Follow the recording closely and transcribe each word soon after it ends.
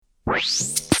Hello,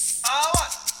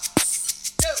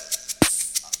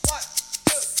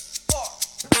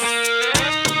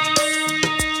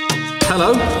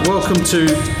 welcome to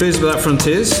Beers Without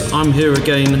Frontiers. I'm here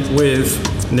again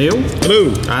with Neil.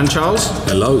 Hello. And Charles.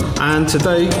 Hello. And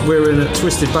today we're in a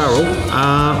Twisted Barrel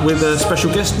with a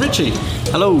special guest, Richie.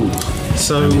 Hello.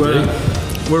 So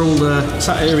we're all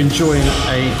sat here enjoying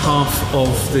a half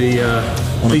of the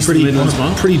on a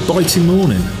pretty biting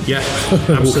morning. Yeah,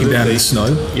 absolutely. Walking down in the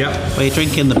snow. Yeah. Well, you're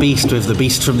drinking the beast with the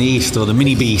beast from the east, or the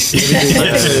mini beast.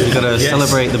 You've got to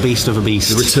celebrate the beast of a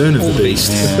beast. The return of the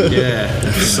beast. Yeah.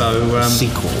 So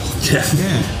sequel. Yeah.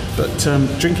 But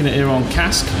drinking it here on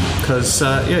cask, because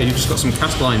you've just got some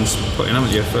cask lines put in,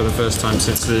 haven't you, for the first time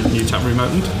since the new tap room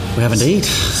opened? We have indeed.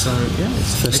 So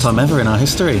it's first time ever in our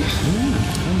history. Yeah,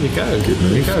 there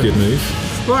you go. Good move.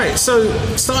 Right, so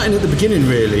starting at the beginning,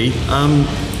 really,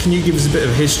 can you give us a bit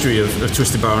of a history of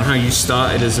Twisted Barrel and how you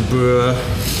started as a brewer,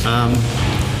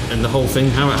 and the whole thing,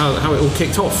 how it all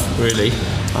kicked off, really?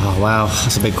 Oh wow,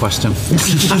 that's a big question.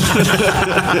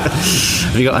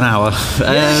 Have you got an hour?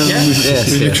 Yes,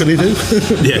 we literally do.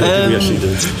 Yeah, we actually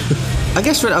do. I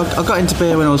guess I got into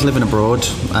beer when I was living abroad,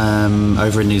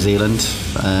 over in New Zealand.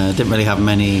 Didn't really have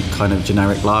many kind of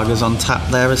generic lagers on tap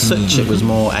there as such. It was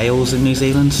more ales in New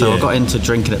Zealand, so I got into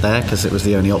drinking it there because it was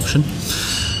the only option.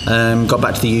 Got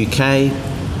back to the UK.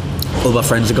 All my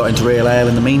friends had got into real ale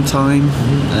in the meantime.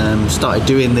 Started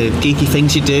doing the geeky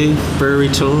things you do, brewery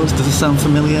tours. Does it sound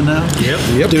familiar now?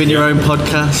 Yep. Doing your own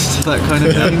podcast, that kind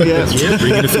of thing. Yeah,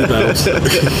 bringing a few barrels.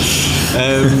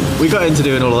 We got into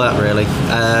doing all of that, really.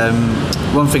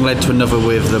 One thing led to another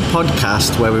with the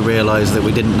podcast, where we realised that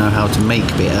we didn't know how to make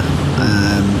beer.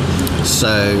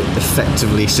 So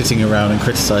effectively sitting around and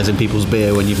criticising people's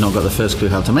beer when you've not got the first clue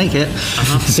how to make it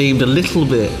seemed a little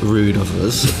bit rude of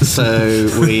us. So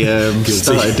we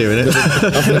started doing it.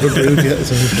 I've never brewed yet.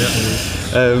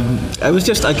 It was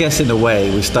just, I guess, in a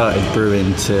way, we started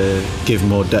brewing to give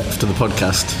more depth to the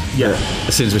podcast. Yeah.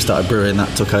 As soon as we started brewing,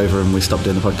 that took over and we stopped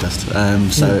doing the podcast.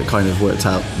 So it kind of worked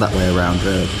out that way around,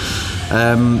 really.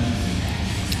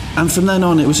 And from then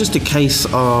on, it was just a case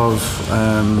of...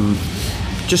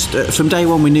 from day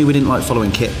one, we knew we didn't like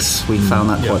following kits. We found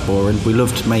that quite boring. We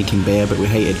loved making beer, but we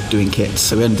hated doing kits,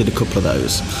 so we only did a couple of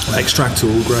those. Extract,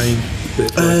 all grain?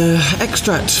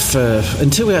 Extract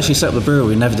until we actually set up the brewery,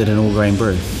 we never did an all grain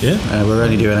brew. Yeah. We were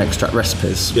only doing extract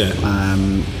recipes. Yeah.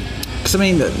 Because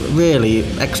really,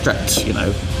 extract, you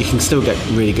can still get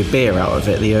really good beer out of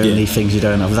it. The only things you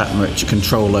don't have that much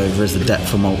control over is the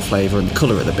depth of malt flavour and the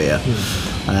colour of the beer.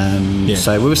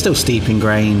 So we were still steeping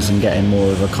grains and getting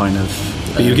more of a kind of...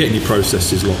 But you're getting your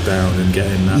processes locked down and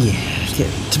getting that... Yeah.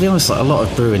 To be honest, a lot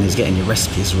of brewing is getting your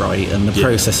recipes right, and the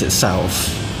process itself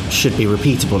should be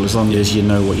repeatable as long as you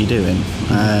know what you're doing.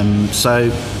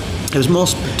 So it was more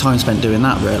time spent doing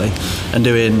that, really, and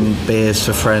doing beers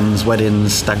for friends,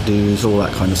 weddings, stag do's, all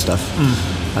that kind of stuff.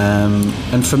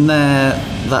 And from there,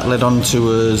 that led on to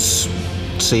us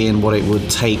seeing what it would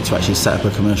take to actually set up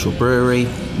a commercial brewery.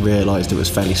 Realised it was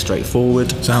fairly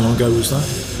straightforward. So how long ago was that?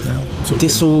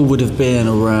 This all would have been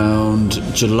around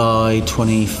July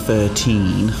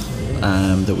 2013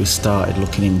 that we started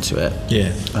looking into it.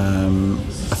 Yeah.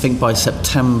 I think by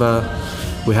September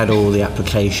we had all the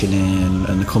application in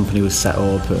and the company was set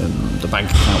up and the bank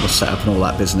account was set up and all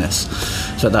that business.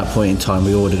 So at that point in time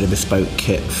we ordered a bespoke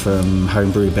kit from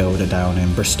Homebrew Builder down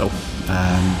in Bristol.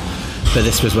 But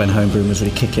this was when homebrewing was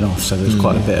really kicking off, so there was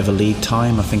quite a bit of a lead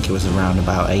time. I think it was around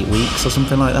about 8 weeks or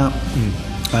something like that.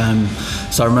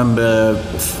 So I remember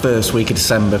first week of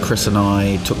December, Chris and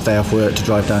I took the day off work to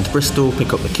drive down to Bristol,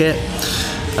 pick up the kit.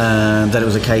 Then it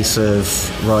was a case of,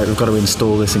 right, we've got to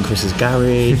install this in Chris's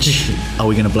garage. Are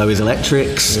we going to blow his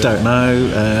electrics? Don't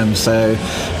know. So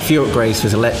a few upgrades for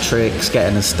his electrics,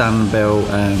 getting a stand built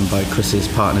by Chris's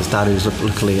partner's dad, who's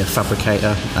luckily a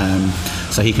fabricator.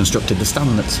 So he constructed the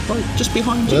stand that's right just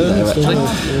behind you there, actually.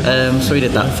 So he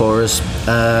did that for us,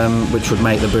 which would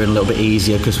make the brewing a little bit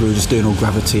easier because we were just doing all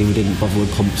gravity. We didn't bother with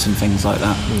pumps and things like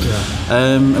that.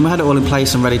 And we had it all in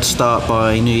place and ready to start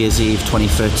by New Year's Eve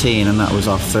 2013, and that was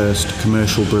our first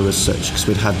commercial brew as such, because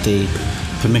we'd had the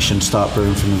permission to start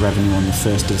brewing from the revenue on the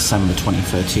 1st of December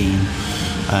 2013.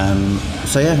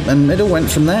 So and it all went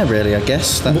from there, really, I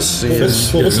guess. What was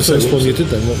the first one you did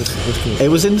then? What was it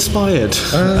was Inspired.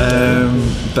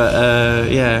 But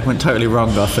went totally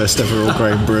wrong, our first ever all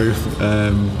grain brew.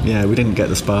 We didn't get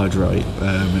the sparge right,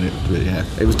 and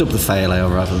it was dubbed the fail ale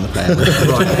rather than the pale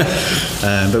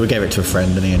ale. But we gave it to a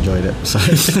friend and he enjoyed it. So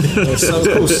of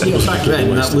course, back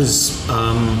then that was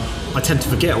I tend to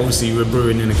forget, obviously you were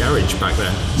brewing in a garage back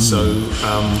then, so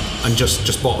and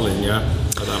just bottling,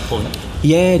 at that point?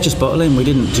 Yeah, just bottling. We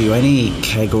didn't do any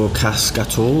keg or cask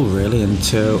at all, really,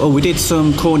 until... we did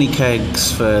some corny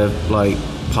kegs for, like,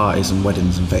 parties and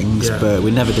weddings and things, but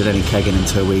we never did any kegging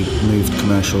until we moved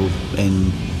commercial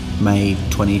in May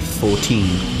 2014.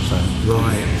 So.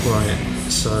 Right.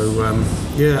 So,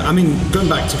 I mean, going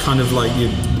back to kind of like your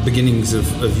beginnings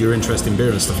of your interest in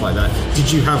beer and stuff like that,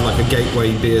 did you have like a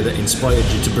gateway beer that inspired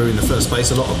you to brew in the first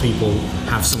place? A lot of people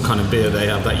have some kind of beer, they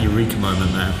have that eureka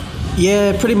moment there.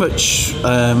 Yeah, pretty much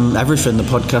everything. The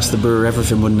podcast, the brewery,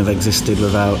 everything wouldn't have existed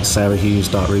without Sarah Hughes,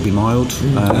 Dark Ruby Mild,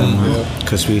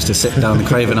 because we used to sit down the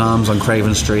Craven Arms on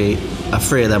Craven Street,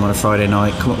 3 of them on a Friday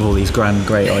night, come up with all these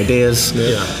great ideas.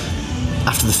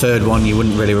 After the third one, you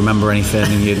wouldn't really remember anything,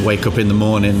 and you'd wake up in the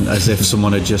morning as if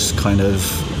someone had just kind of,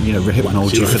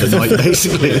 hypnotised you for the night,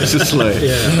 basically. It's just like,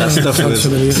 that stuff was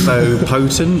so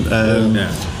potent.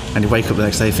 And you wake up the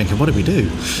next day thinking, what did we do?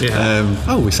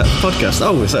 We set up a podcast.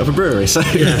 We set up a brewery. So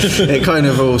it kind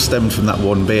of all stemmed from that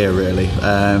one beer, really.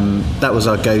 That was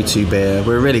our go-to beer.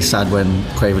 We were really sad when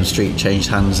Craven Street changed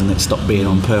hands and it stopped being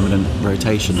on permanent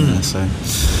rotation there. So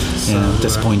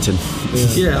disappointing.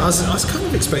 I was kind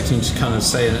of expecting you to kind of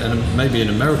say maybe an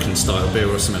American style beer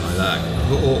or something like that.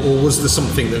 Or was there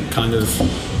something that kind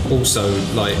of also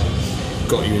like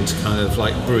got you into kind of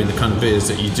like brewing the kind of beers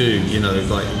that you do,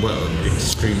 like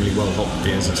extremely well hopped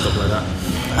beers and stuff like that?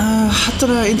 I don't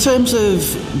know, in terms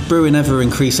of brewing ever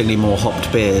increasingly more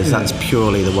hopped beers, that's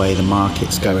purely the way the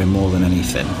market's going more than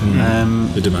anything.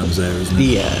 The demand's there, isn't it?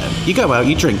 Yeah, you go out,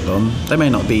 you drink them, they may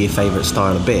not be your favourite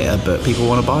style of beer, but people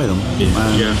want to buy them.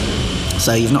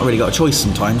 So you've not really got a choice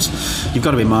sometimes. You've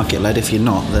got to be market led. If you're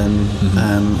not, then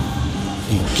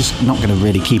you're just not going to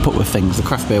really keep up with things. The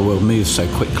craft beer world moves so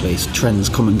quickly, trends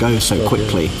come and go so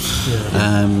quickly.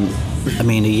 I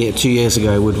mean, 2 years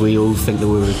ago, would we all think that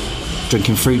we were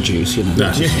drinking fruit juice?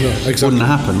 Exactly. Wouldn't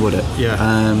happen, would it?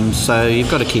 So you've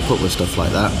got to keep up with stuff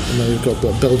like that. And now you've got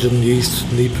Belgian yeast,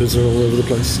 Nipas are all over the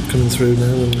place coming through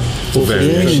now. And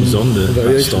variations on the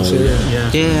style.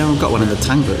 We've got one in the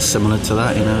tank that's similar to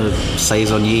that,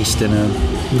 Saison yeast in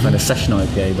a kind of session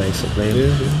IPA, basically.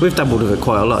 We've dabbled with it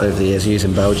quite a lot over the years,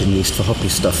 using Belgian yeast for hoppy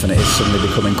stuff, and it is suddenly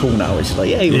becoming cool now. It's like,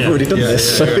 we've already done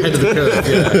this. So ahead of the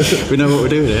curve, we know what we're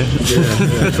doing here.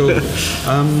 Cool.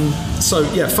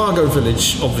 Fargo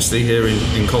Village, obviously here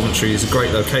in Coventry, is a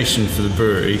great location for the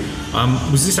brewery.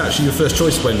 Was this actually your first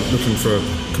choice when looking for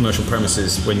commercial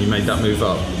premises when you made that move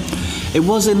up? It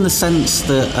was, in the sense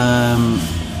that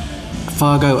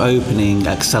Fargo opening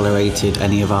accelerated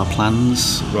any of our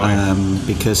plans,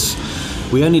 because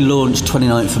we only launched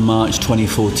 29th of March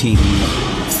 2014.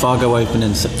 Fargo opened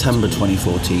in September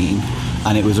 2014,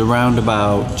 and it was around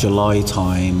about July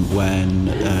time when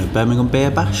Birmingham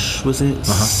Beer Bash was its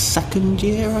second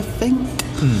year, I think.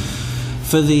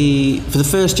 For the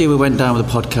first year, we went down with a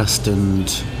podcast and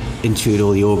interviewed all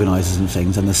the organisers and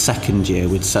things, and the second year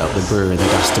we'd set up the brewery.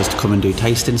 They'd asked us to come and do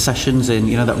tasting sessions in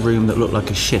that room that looked like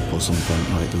a ship or something.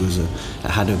 Like it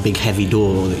had a big heavy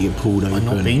door that you pulled open. I've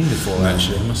not been before,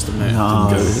 actually, I must admit.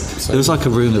 There was like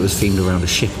a room that was themed around a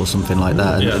ship or something like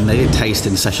that, and they did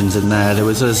tasting sessions in there. There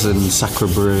was us and Sacra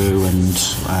Brew and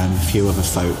a few other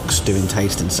folks doing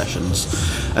tasting sessions,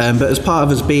 but as part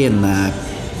of us being there,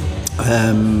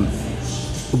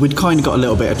 we'd kind of got a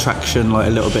little bit of traction, like a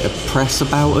little bit of press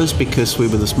about us, because we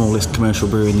were the smallest commercial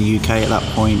brewery in the UK at that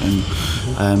point,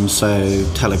 and so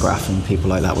Telegraph and people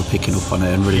like that were picking up on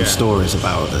it and reading stories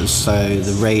about us. So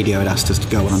the radio had asked us to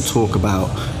go on and talk about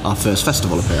our first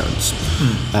festival appearance.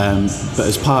 But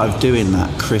as part of doing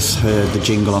that, Chris heard the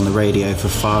jingle on the radio for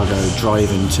Fargo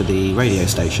driving to the radio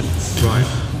station.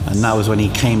 And that was when he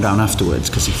came down afterwards,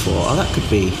 because he thought, that could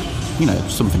be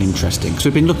something interesting, because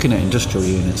we've been looking at industrial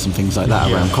units and things like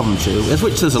that around Coventry, of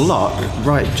which there's a lot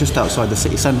right just outside the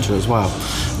city centre as well,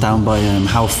 down by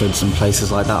Halfords and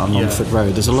places like that on Longford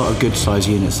Road. There's a lot of good sized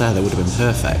units there that would have been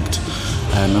perfect,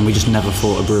 and we just never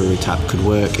thought a brewery tap could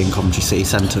work in Coventry city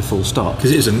centre, full stop.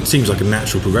 Because it seems like a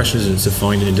natural progression, isn't it, to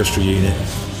find an industrial unit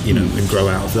and grow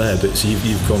out of there, but so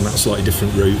you've gone that slightly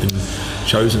different route and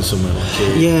chosen somewhere like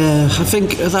it. Yeah, I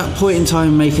think at that point in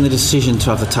time, making the decision to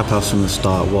have the tap house from the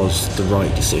start was the right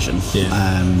decision.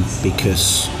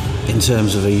 Because in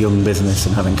terms of a young business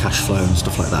and having cash flow and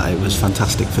stuff like that, it was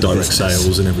fantastic for direct the business.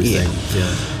 sales and everything.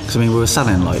 Because we were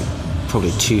selling like probably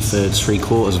 2/3,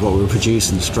 3/4 of what we were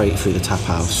producing straight through the tap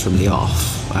house from the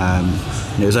off.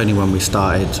 And it was only when we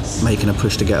started making a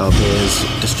push to get our beers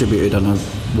distributed on a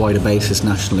wider basis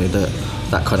nationally that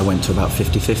kind of went to about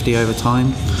 50-50 over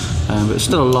time. But it's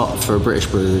still a lot for a British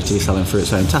brewery to be selling through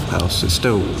its own tap house. It's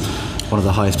still one of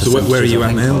the highest So percentages. where are you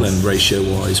at now then,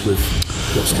 ratio-wise, with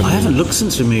what's coming I haven't looked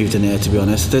since we moved in here, to be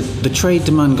honest. The trade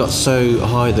demand got so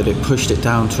high that it pushed it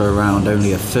down to around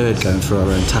only a third going through our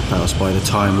own tap house by the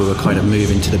time we were kind of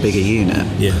moving to the bigger unit.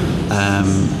 Yeah.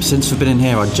 Since we've been in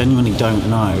here, I genuinely don't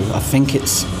know. I think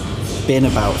it's been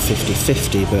about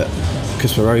 50-50, but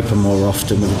because we're open more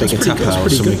often with a bigger tap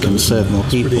house and we can serve more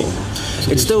people.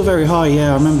 It's still very high,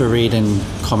 yeah. I remember reading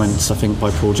comments, I think,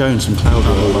 by Paul Jones from Cloud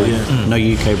Roll, no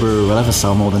UK brewery will ever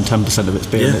sell more than 10% of its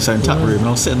beer in its own tap room. And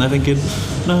I was sitting there thinking,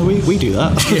 no, we do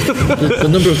that. The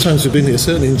number of times we've been here,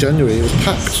 certainly in January, it was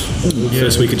packed.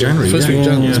 First week of January. First week of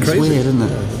January, it's it's crazy. weird, isn't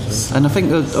it? And I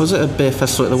think I was at a beer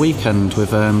festival at the weekend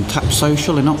with Tap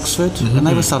Social in Oxford, and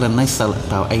they sell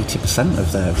about 80%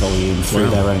 of their volume through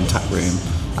their own tap room.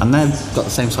 And they've got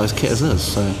the same size kit as us,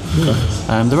 so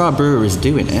there are breweries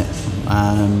doing it,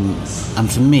 and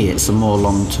for me it's a more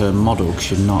long-term model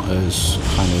because you're not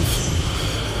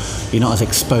as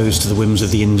exposed to the whims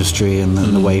of the industry and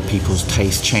the way people's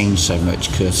tastes change so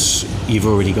much, because you've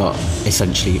already got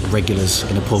essentially regulars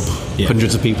in a pub,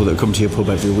 hundreds of people that come to your pub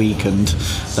every week, and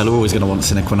they're always going to want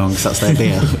Cinequanon because that's their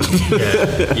beer.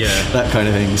 That kind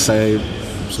of thing. So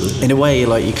in a way,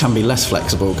 like, you can be less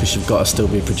flexible because you've got to still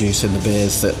be producing the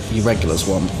beers that your regulars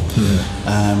want.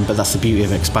 But that's the beauty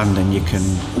of expanding. You can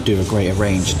do a greater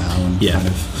range now, and kind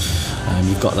of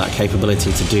you've got that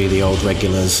capability to do the old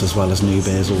regulars as well as new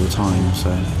beers all the time. So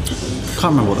I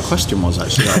can't remember what the question was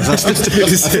actually. I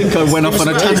think I went off on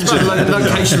a tangent.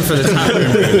 Location for the tap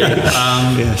room, really.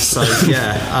 So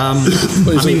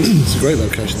it's a great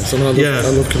location. So I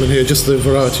love coming here. Just the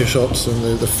variety of shops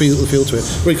and the feel to it.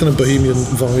 Very kind of bohemian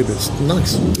vibe. It's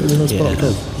nice. Really nice part of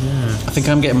the club. I think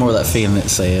I'm getting more of that feeling.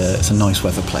 It's a nice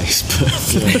weather place, but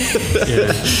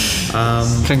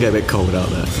can get a bit cold out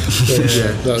there.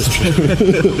 That's true.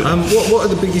 What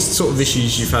are the biggest sort of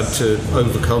issues you've had to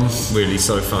overcome really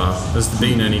so far? Has there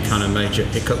been any kind of major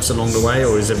hiccups along the way,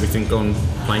 or has everything gone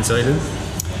plain sailing?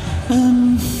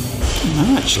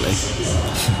 No, actually.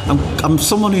 I'm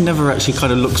someone who never actually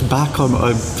kind of looks back. I'm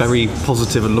a very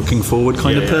positive and looking forward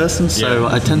kind of person, so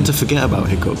I tend to forget about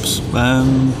hiccups.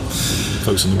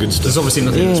 Focus on the good stuff. There's obviously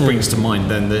nothing that springs to mind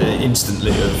then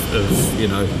instantly of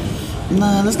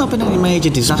No, there's not been any major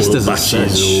disasters as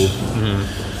such.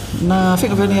 No, I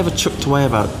think I've only ever chucked away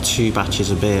about 2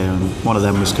 batches of beer, and one of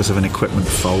them was because of an equipment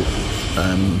fault.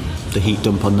 The heat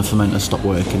dump on the fermenter stopped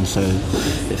working, so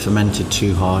it fermented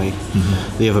too high.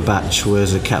 The other batch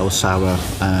was a kettle sour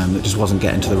that just wasn't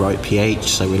getting to the right pH,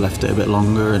 so we left it a bit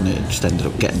longer, and it just ended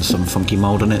up getting some funky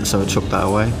mould on it, so I chucked that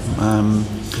away.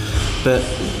 But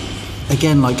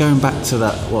again, like going back to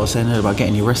that, what I was saying earlier about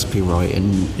getting your recipe right,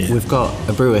 and we've got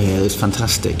a brewer here that's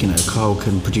fantastic. Carl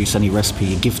can produce any recipe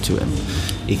you give to him.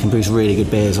 He can produce really good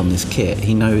beers on this kit.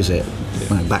 He knows it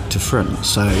back to front.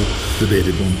 So the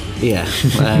bearded one. Yeah.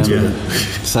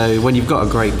 So when you've got a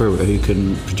great brewer who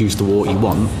can produce the wort you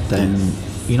want, then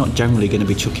you're not generally going to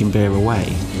be chucking beer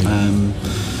away. And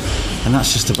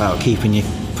that's just about keeping your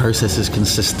processes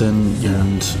consistent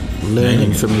and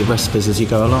learning from your recipes as you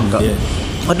go along.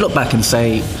 I'd look back and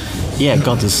say,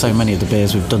 God, there's so many of the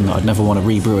beers we've done that I'd never want to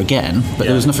rebrew again, but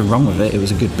there was nothing wrong with it. It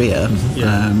was a good beer,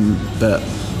 but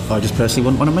I just personally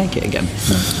wouldn't want to make it again.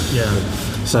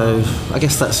 So I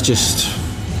guess that's just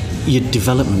your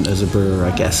development as a brewer,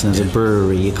 I guess, and as a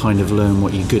brewery you kind of learn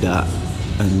what you're good at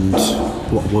and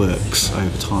what works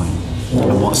over time,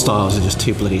 and what styles are just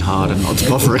too bloody hard and not to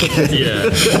bother again.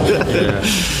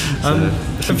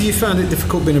 Have you found it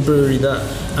difficult being a brewery that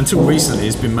until recently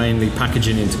has been mainly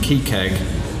packaging into key keg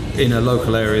in a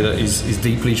local area that is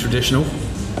deeply traditional?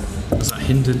 Has that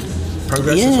hindered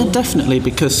progress at all? Yeah, definitely,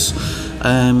 because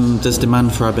there's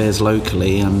demand for our beers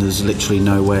locally and there's literally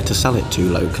nowhere to sell it to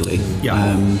locally.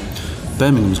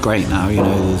 Birmingham's great now,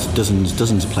 there's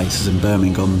dozens of places in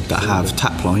Birmingham that have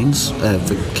tap lines,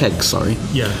 kegs, sorry.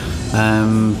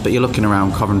 But you're looking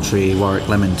around Coventry, Warwick,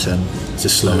 Leamington. It's a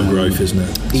slower growth, isn't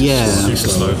it? It's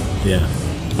slow.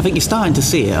 I think you're starting to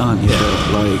see it, aren't you?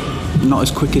 But, not as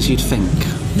quick as you'd think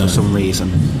for some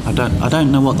reason. I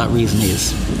don't know what that reason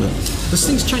is. But there's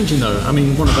things changing though. I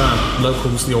mean, one of our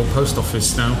locals, the old post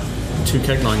office now, 2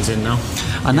 keg lines in now.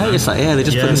 I noticed that. They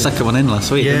just put the second one in last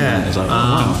week. Didn't they? It was like,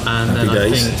 wow. And then I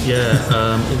think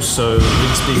also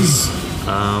Rigsby's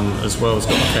as well has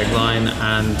got a keg line,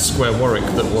 and Square Warwick,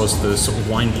 that was the sort of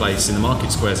wine place in the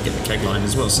market squares, get the keg line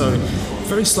as well. So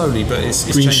very slowly, but it's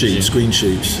changing. Green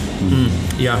shoots.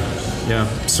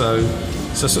 So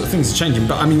sort of things are changing,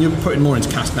 but I mean you're putting more into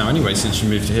cask now anyway since you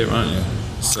moved to here, aren't you?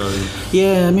 So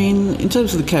I mean, in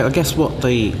terms of the keg, I guess what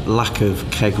the lack of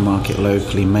keg market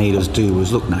locally made us do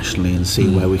was look nationally and see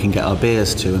where we can get our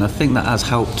beers to, and I think that has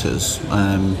helped us.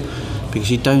 because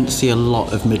you don't see a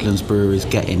lot of Midlands breweries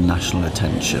getting national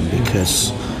attention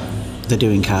because they're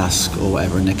doing cask or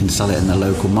whatever and they can sell it in their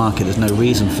local market. There's no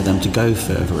reason for them to go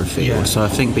further afield. So I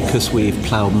think because we've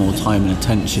ploughed more time and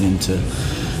attention into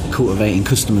cultivating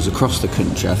customers across the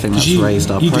country, I think that's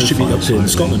raised our profile. You distribute up in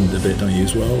Scotland a bit, don't you,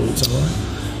 as well? Is that right?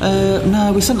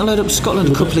 No, we sent a load up to Scotland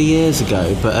a couple of years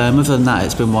ago, but other than that,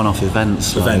 it's been one-off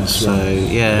events.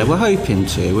 We're hoping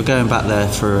to. We're going back there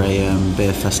for a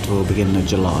beer festival beginning of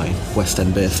July, West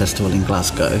End Beer Festival in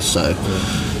Glasgow. So,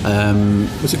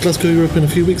 was it Glasgow you were up in a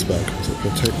few weeks back? Was it a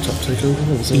tap takeover?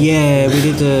 Or was it? Yeah, we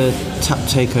did a tap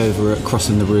takeover at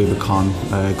Crossing the Rubicon,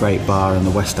 a great bar in the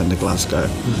West End of Glasgow,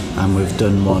 and we've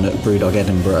done one at Brewdog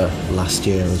Edinburgh last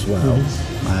year as well.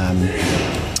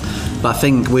 But I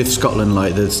think with Scotland,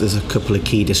 like there's a couple of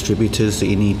key distributors that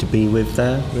you need to be with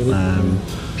there. Really?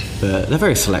 But they're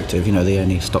very selective. You know, they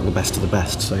only stock the best of the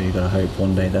best. So you got to hope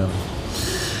one day they'll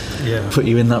put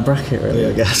you in that bracket, really.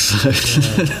 I guess.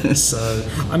 So,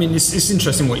 I mean, it's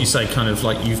interesting what you say. Kind of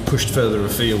like you've pushed further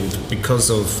afield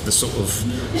because of the sort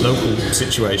of local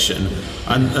situation,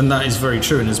 and that is very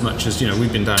true. In as much as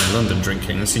we've been down in London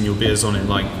drinking and seen your beers on in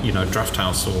Draft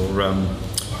House or.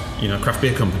 Craft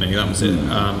beer company, that was it,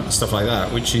 stuff like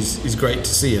that, which is great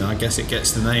to see, and I guess it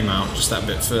gets the name out just that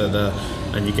bit further,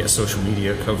 and you get social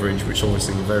media coverage, which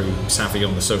obviously you're very savvy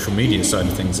on the social media side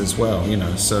of things as well,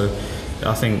 so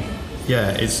I think,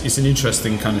 it's an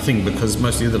interesting kind of thing, because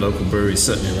most of the other local breweries,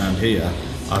 certainly around here,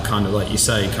 are kind of like you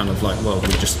say, kind of like, well,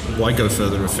 why go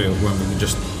further afield when we can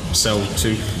just sell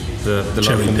to the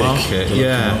local market,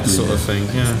 sort of thing,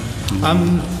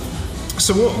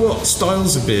 So what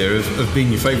styles of beer have been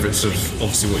your favourites of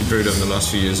obviously what you've brewed over the last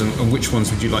few years, and which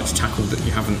ones would you like to tackle that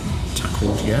you haven't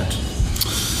tackled yet?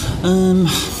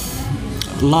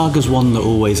 Lager's one that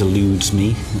always eludes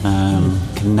me.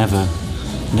 Can never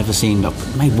seemed.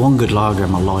 I've made one good lager in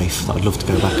my life that I'd love to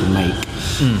go back and make.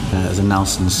 As a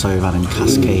Nelson Sauvin and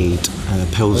Cascade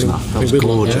Pilsner. That was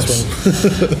gorgeous.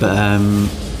 But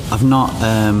I've not.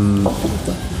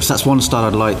 So that's one style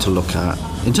I'd like to look at.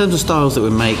 In terms of styles that we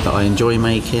make that I enjoy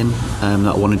making,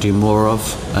 that I want to do more of,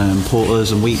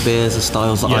 porters and wheat beers are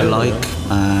styles that I like,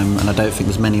 and I don't think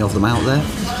there's many of them out there.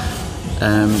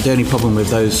 The only problem with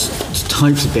those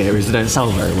types of beer is they don't sell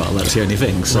very well. That's the only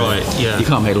thing. So you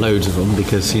can't make loads of them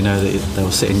because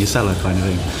they'll sit in your cellar kind of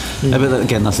thing. But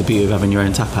again, that's the beauty of having your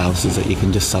own tap house, is that you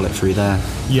can just sell it through there.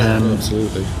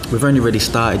 Absolutely. We've only really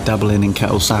started dabbling in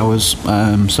kettle sours,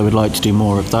 so we'd like to do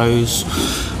more of those.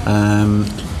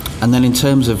 And then in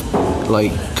terms of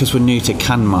because we're new to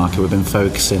can market, we've been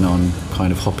focusing on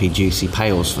kind of hoppy, juicy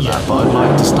pales for that. But I'd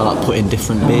like to start putting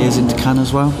different beers into can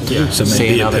as well. So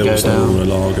maybe a Pilsner or a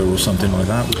lager or something like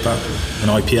that. Would that an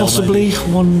IPL? Possibly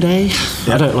maybe? One day.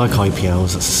 I don't like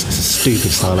IPLs. It's a stupid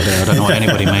style of beer. I don't know why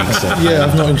anybody makes it.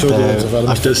 I've not enjoyed it.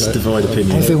 I've just divide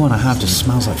opinion. Everyone I have just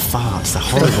smells like farts. They're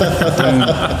horrible.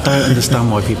 I don't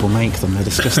understand why people make them. They're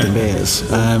disgusting beers.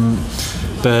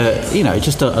 But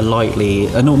just a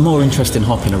more interesting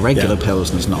hop in a regular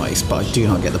Pilsner is nice, but I do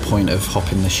not get the point of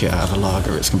hopping the shit out of a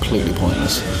lager. It's completely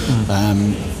pointless.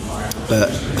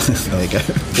 But there you go.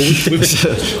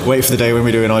 Wait for the day when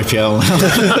we do an IPL.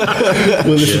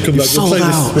 Well, this will come back.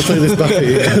 We'll play this back at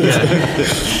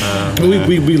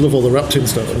you. We love all the Raptin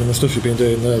stuff. I mean, the stuff you've been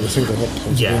doing there, the single hop.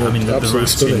 The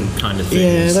Raptin kind of thing.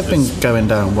 Yeah, they've been going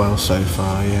down well so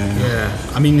far. Yeah.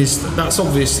 I mean, that's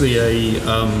obviously a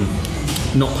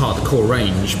not part of the core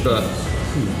range, but.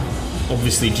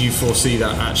 Obviously, do you foresee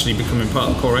that actually becoming part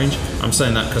of the core range? I'm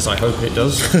saying that because I hope it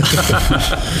does.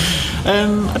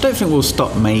 I don't think we'll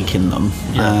stop making them.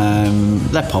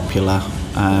 They're popular.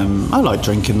 I like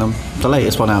drinking them. The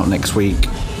latest one out next week.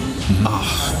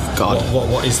 Oh, God.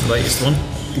 What is the latest one?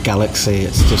 Galaxy.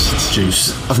 It's just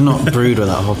juice. I've not brewed with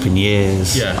that hop in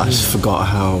years. I just forgot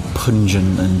how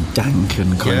pungent and dank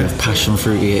and kind of passion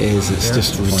fruity it is. It's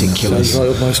just ridiculous. Right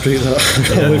up my street. That.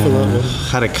 Can't wait for that one.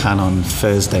 Had a can on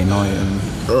Thursday night and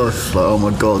oh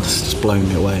my God, it's just blown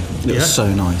me away. It was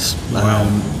so nice. Wow.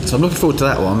 So I'm looking forward to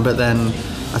that one, but then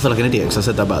I feel like an idiot because I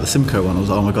said that about the Simcoe one. I was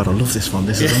like, oh my God, I love this one.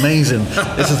 This is amazing.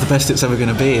 This is the best it's ever going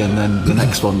to be. And then the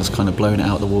next one's kind of blown it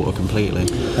out of the water completely.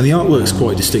 And the artwork's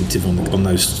quite distinctive on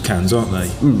those cans, aren't they?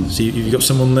 So you've got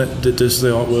someone that does the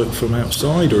artwork from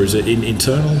outside, or is it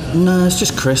internal? No, it's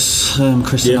just Chris.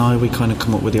 Chris and I, we kind of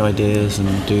come up with the ideas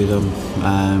and do them.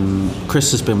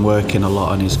 Chris has been working a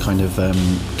lot on his kind of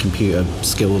computer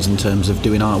skills in terms of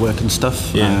doing artwork and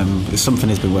stuff. It's something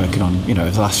he's been working on,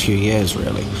 over the last few years,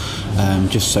 really.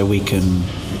 Just just so we can,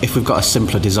 if we've got a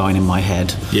simpler design in my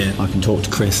head, I can talk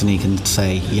to Chris and he can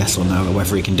say yes or no, or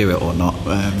whether he can do it or not.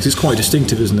 It's quite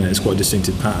distinctive, isn't it? It's quite a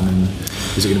distinctive pattern. And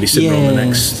is it going to be similar on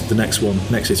the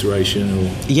next iteration?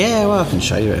 Or? Yeah, well, I can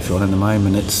show you it if you want in a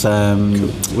moment. It's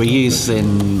cool. We're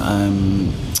using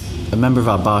a member of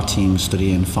our bar team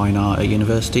studying fine art at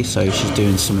university, so she's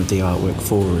doing some of the artwork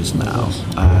for us now.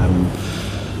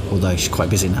 Although she's quite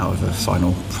busy now with her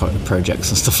final projects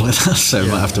and stuff like that, so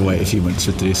might have to wait a few months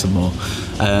to do some more.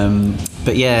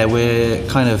 But yeah, we're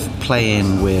kind of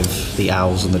playing with the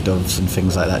owls and the doves and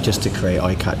things like that, just to create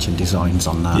eye-catching designs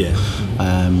on that.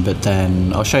 But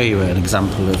then I'll show you an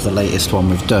example of the latest one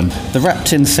we've done. The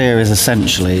Wrapped In series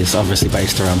essentially is obviously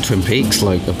based around Twin Peaks,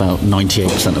 like about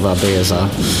 98% of our beers are.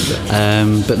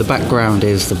 But the background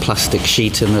is the plastic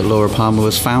sheeting that Laura Palmer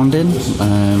was found in.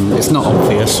 It's not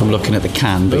obvious from looking at the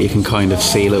can, but you can kind of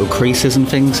see little creases and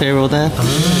things here or there.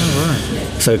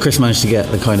 So Chris managed to get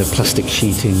the kind of plastic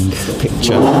sheeting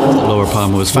picture that Laura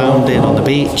Palmer was found in on the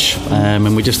beach,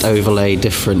 and we just overlay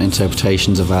different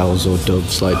interpretations of owls or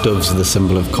doves. Like doves are the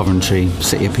symbol of Coventry,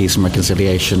 City of Peace and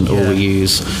Reconciliation, or we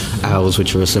use owls,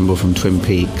 which are a symbol from Twin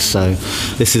Peaks. So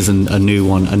this is a new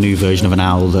one, a new version of an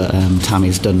owl that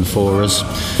Tammy's done for us.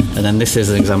 And then this is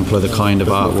an example of the kind of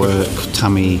artwork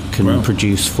Tammy can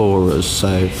produce for us.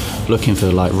 So looking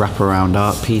for like wraparound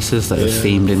art pieces that are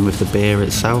themed in with the beer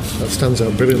itself. That stands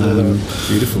out brilliantly.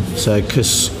 Beautiful. So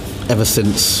because ever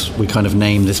since we kind of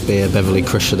named this beer Beverly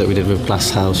Crusher that we did with Glass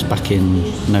House back in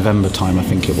November time, I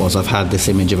think it was, I've had this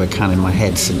image of a can in my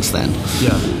head since then.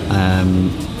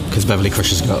 Because Beverly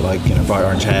Crusher's got like, you know, bright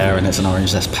orange hair, and it's an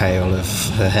orange zest pale of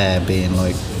her hair being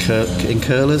like in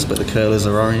curlers, but the curlers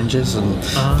are oranges and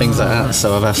things like that.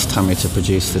 So I've asked Tammy to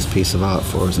produce this piece of art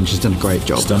for us, and she's done a great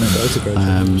job. Stunning. That's a great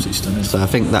job. Stunning. So I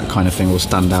think that kind of thing will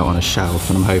stand out on a shelf,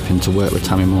 and I'm hoping to work with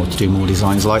Tammy more to do more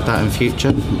designs like that in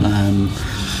future.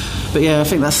 But yeah, I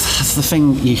think that's the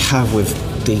thing you have with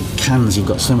the cans. You've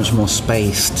got so much more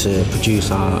space to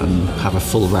produce art and have a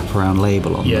full wraparound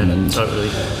label on them. And totally.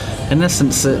 in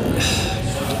essence,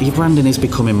 your branding is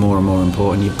becoming more and more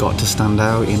important. You've got to stand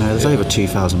out. You know, there's over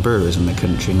 2,000 breweries in the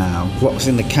country now. What's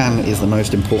in the can is the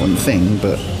most important thing,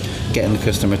 but getting the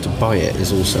customer to buy it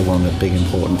is also one of the big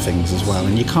important things as well.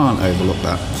 And you can't overlook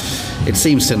that. It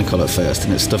seems cynical at first,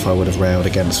 and it's stuff I would have railed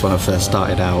against when I first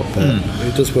started out. But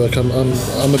it does work. I'm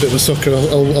a bit of a sucker.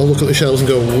 I'll look at the shelves and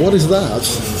go, "What is that?"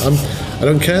 I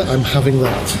don't care. I'm having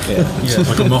that.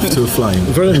 Like a moth to a flame.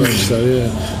 Very much so.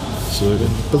 Yeah. Absolutely.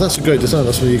 But that's a great design.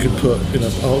 That's where you could put, you know,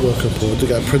 artwork up or to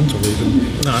get a print on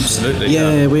even. No, absolutely.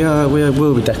 Yeah,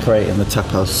 we'll be decorating the tap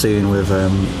house soon with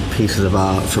pieces of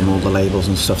art from all the labels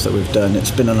and stuff that we've done. It's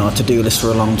been on our to-do list for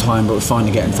a long time, but we're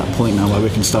finally getting to that point now where we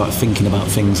can start thinking about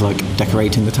things like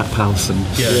decorating the tap house and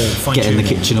getting the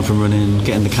kitchen up and running,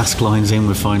 getting the cask lines in.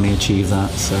 We've finally achieved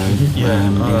that. So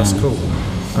that's cool.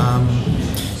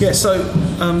 So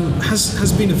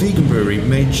has being a vegan brewery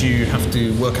made you have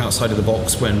to work outside of the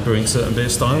box when brewing certain beer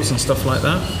styles and stuff like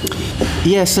that?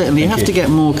 Yeah, certainly. You have to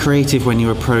get more creative when you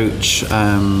approach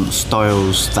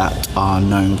styles that are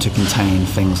known to contain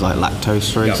things like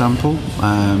lactose, for example.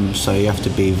 So you have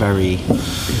to be very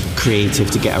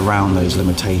creative to get around those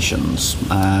limitations.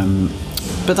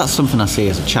 But that's something I see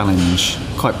as a challenge.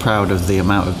 Quite proud of the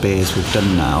amount of beers we've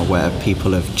done now where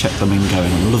people have checked them in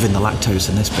going, I'm loving the lactose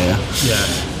in this beer.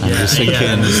 And just thinking,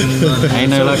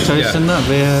 ain't no lactose in that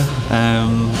beer.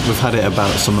 We've had it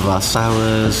about some of our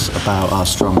sours, about our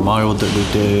strong mild that we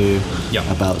do,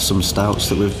 about some stouts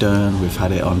that we've done. We've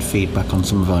had it on feedback on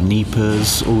some of our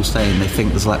NEPAs, all saying they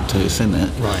think there's lactose in it.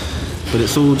 Right. But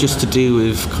it's all just to do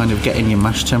with kind of getting your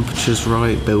mash temperatures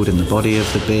right, building the body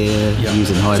of the beer,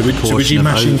 using high proportion of oats. So would you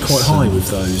mash in quite high with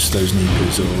those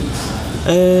NEPAs?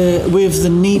 Or? With the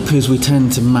NEPAs, we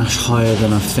tend to mash higher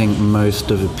than I think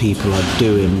most other people are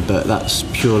doing, but that's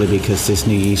purely because this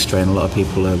new yeast strain a lot of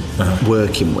people are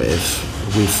working with,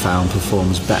 we've found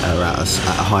performs better at a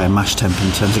higher mash temp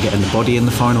in terms of getting the body in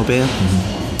the final beer.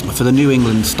 For the New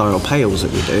England style pales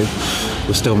that we do,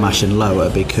 we're still mashing lower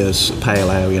because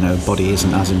pale ale, you know, body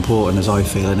isn't as important as I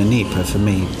feel in a NEPA. For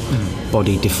me,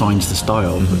 body defines the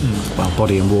style. Well,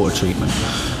 body and water treatment,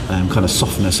 kind of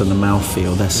softness and the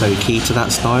mouthfeel, they're so key to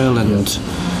that style. And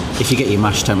if you get your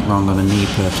mash temp wrong on a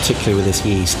NEPA, particularly with this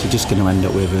yeast, you're just going to end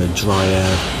up with a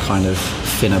drier, kind of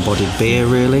thinner bodied beer,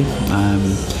 really.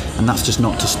 And that's just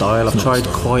not to style. I've tried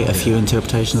quite a few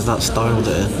interpretations of that style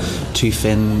that are too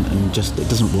thin and just it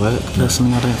doesn't work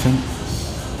personally, I don't think.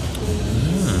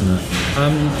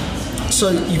 So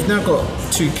you've now got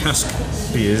 2 cask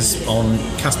beers on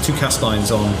two cask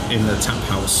lines in the tap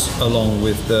house, along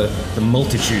with the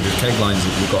multitude of keg lines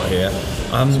that you've got here.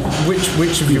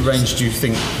 Which of your range do you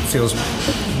think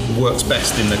works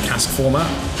best in the cask format?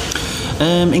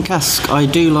 In cask, I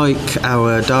do like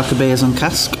our darker beers on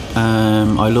cask.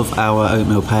 I love our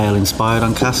oatmeal pale inspired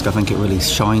on cask. I think it really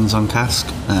shines on cask.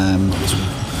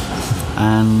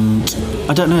 And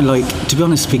I don't know, like, to be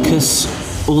honest, because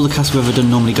all the cask we've ever done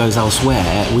normally goes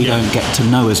elsewhere, we don't get to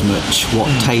know as much what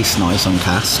tastes nice on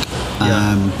cask.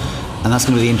 And that's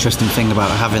going to be the interesting thing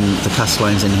about having the cask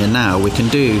lines in here now. We can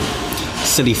do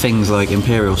silly things like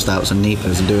imperial stouts and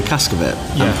Nipas and do a cask of it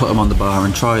and put them on the bar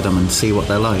and try them and see what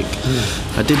they're like.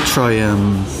 I did try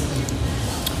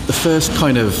the first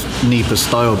kind of Nipa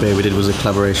style beer we did was a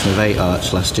collaboration with 8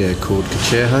 Arch last year called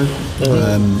Cachejo.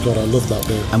 God, I love that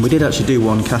beer. And we did actually do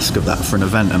one cask of that for an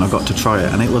event, and I got to try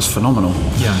it, and it was phenomenal.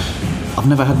 I've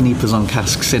never had Nipas on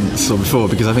cask since or before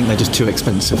because I think they're just too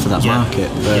expensive for that market.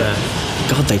 But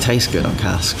God, they taste good on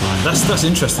cask. That's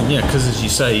interesting, because as you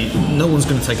say, no one's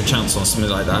going to take a chance on something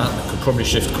like that. It could probably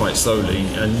shift quite slowly,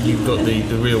 and you've got the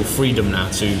real freedom now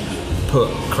to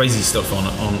put crazy stuff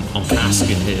on cask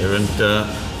in here and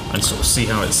sort of see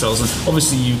how it sells. And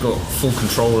obviously you've got full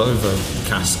control over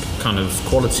cask kind of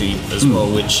quality as well,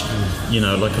 which,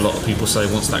 like a lot of people say,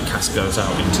 once that cask goes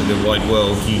out into the wide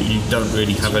world, you don't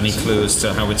really have any clue as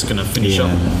to how it's going to finish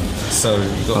up. So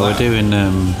you've got we're doing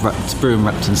brewing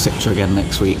Repton Citra again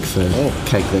next week for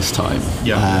cake this time.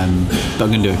 But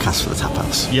I'm going to do a cask for the tap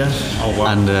house.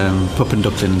 And Pup and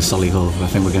Duckling and Solihull, I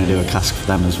think we're going to do a cask for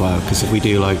them as well, because if we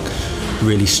do like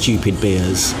really stupid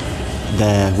beers,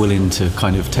 they're willing to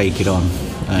kind of take it on.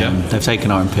 They've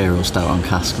taken our Imperial Stout on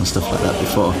cask and stuff like that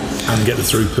before. And get the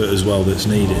throughput as well that's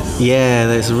needed. Yeah,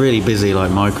 there's a really busy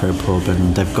like micro pub,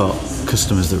 and they've got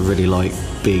customers that really like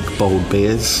big, bold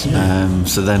beers.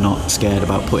 So they're not scared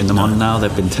about putting them on now.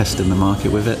 They've been testing the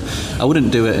market with it. I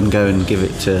wouldn't do it and go and give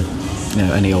it to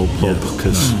any old pub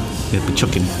because you'd be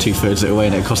chucking 2/3 of it away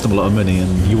and it'd cost them a lot of money,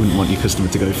 and you wouldn't want your customer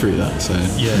to go through that. So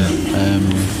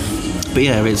but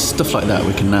it's stuff like that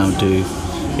we can now do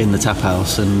in the tap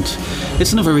house, and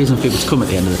it's another reason for people to come at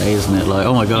the end of the day, isn't it? Like,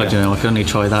 oh my god, I can only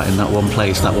try that in that one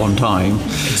place that one time.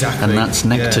 Exactly. And that's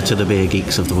nectar to the beer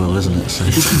geeks of the world, isn't it? So.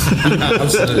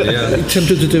 Absolutely, Are you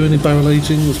tempted to do any barrel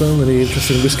aging as well? Any interest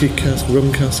in whiskey cask,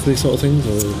 rum cask, these sort of things?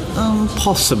 Or?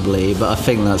 Possibly, but I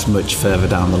think that's much further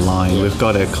down the line. We've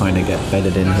got to kind of get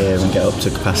bedded in here and get up to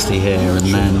capacity here,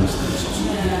 and then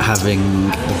having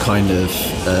the kind of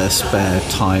spare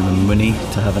time and money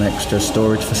to have an extra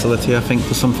storage facility, I think,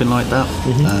 for something like that.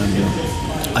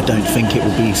 I don't think it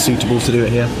would be suitable to do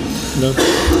it here. No.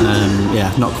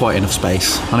 Not quite enough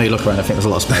space. I know you look around, I think there's a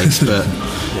lot of space, but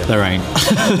there ain't.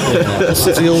 Is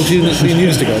the old unit being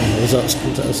used again? Is that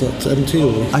empty?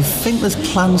 Or? I think there's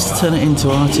plans to turn it into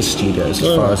artist studios,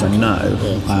 as far as I know.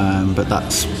 But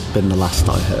that's been the last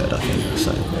I heard, I think.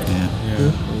 So,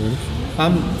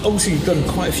 obviously you've done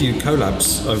quite a few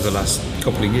collabs over the last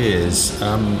couple of years.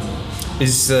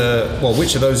 Which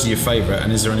of those are your favourite,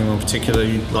 and is there anyone particular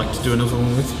you'd like to do another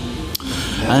one with?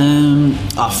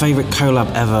 Our favourite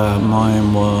collab ever,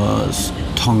 mine was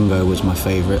Tongo was my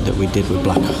favourite that we did with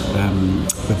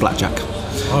Blackjack.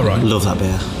 All right. Love that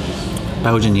beer.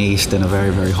 Belgian yeast and a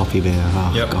very, very hoppy beer.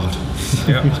 Oh God.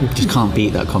 Just can't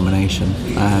beat that combination.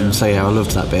 I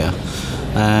loved that beer.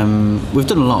 We've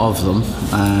done a lot of them.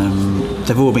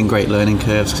 They've all been great learning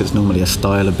curves because it's normally a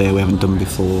style of beer we haven't done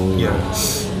before.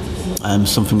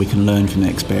 Something we can learn from the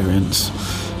experience.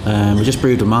 We just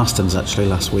brewed with Marston's actually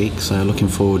last week, so looking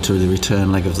forward to the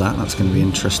return leg of that. That's going to be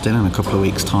interesting in a couple of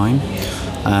weeks' time.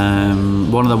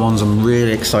 One of the ones I'm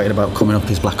really excited about coming up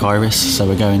is Black Iris, so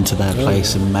we're going to their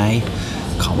place in May.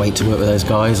 Can't wait to work with those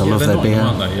guys. I love their beer.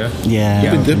 Aren't they?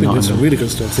 They've been doing some really good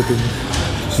stuff.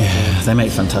 They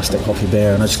make fantastic hoppy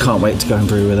beer, and I just can't wait to go and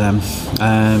brew with them.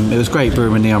 It was great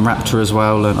brewing with Neon Raptor as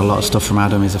well. Learned a lot of stuff from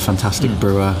Adam. He's a fantastic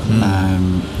brewer.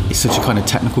 He's such a kind of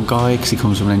technical guy because he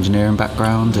comes from an engineering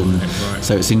background, and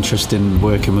so it's interesting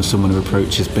working with someone who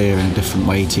approaches beer in a different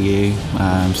way to you.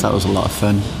 So that was a lot of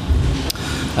fun.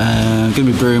 Going to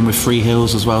be brewing with Free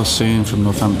Hills as well soon from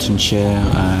Northamptonshire.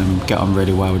 Get on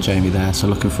really well with Jamie there, so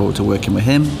looking forward to working with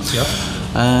him.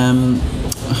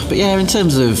 But in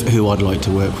terms of who I'd like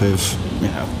to work with,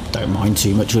 don't mind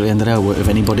too much. At the end of the day, I'll work with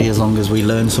anybody as long as we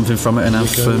learn something from it and have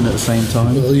fun at the same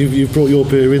time. Well, you've brought your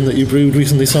beer in that you brewed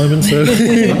recently, Simon, so... I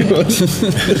think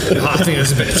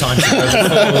there's a bit of time to go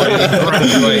before we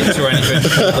graduate to anything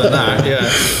than that,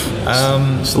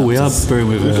 we are brewing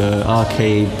with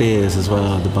Arcade Beers as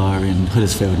well at the bar in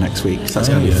Huddersfield next week, so that's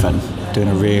going to be fun. Doing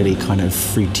a really kind of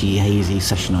fruity, hazy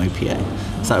session IPA.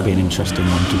 So that would be an interesting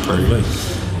one to brew.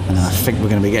 And I think we're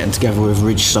going to be getting together with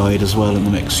Ridgeside as well in the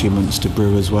next few months to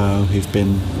brew as well, who've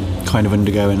been kind of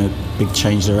undergoing a big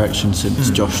change direction since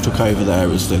Josh took over there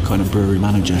as the kind of brewery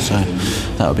manager, so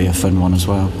that'll be a fun one as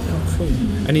well.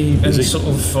 Any sort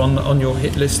of on your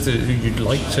hit list who you'd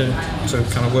like to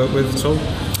kind of work with at all?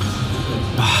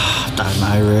 Don't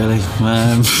know really.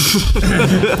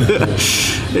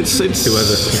 It's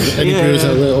whoever. Any brewers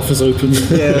out there, offers open.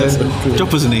 Yeah,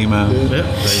 drop us an email. Yeah.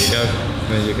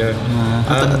 There you go.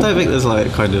 I don't think there's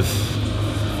like kind of.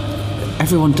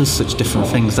 Everyone does such different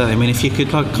things, don't they? I mean, if you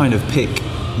could like kind of pick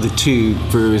the two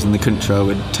brewers in the country I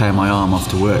would tear my arm off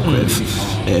to work with,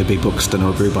 it'd be Buxton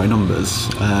or Brew by Numbers.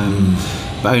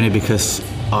 But only because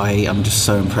I am just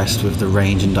so impressed with the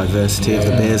range and diversity of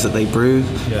the beers that they brew.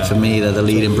 Yeah. For me, they're the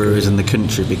leading brewers in the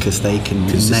country because they can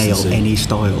nail any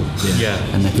style.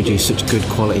 And they produce such good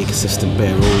quality, consistent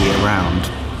beer all year round.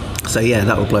 So yeah,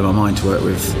 that would blow my mind to work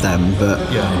with them, but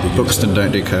Buxton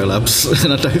don't do collabs,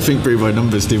 and I don't think Brew by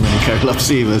Numbers do many collabs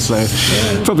either, so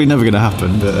probably never going to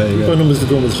happen. But Brew by Numbers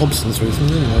did one with Hobson's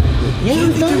recently,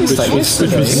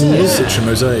 such a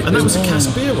mosaic. And that was a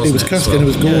cask beer, wasn't it? It was cask and it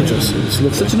was gorgeous. It was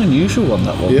lovely. Such an unusual one,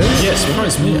 that one. Yeah, it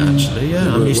surprised me actually.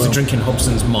 Yeah, I'm used to drinking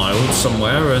Hobson's mild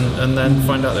somewhere, and then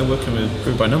find out they're working with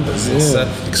Brew by Numbers. It's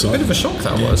a bit of a shock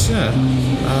that was.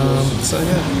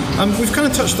 We've kind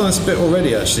of touched on this a bit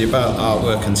already actually about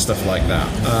artwork and stuff like that,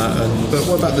 but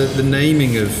what about the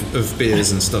naming of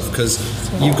beers and stuff, because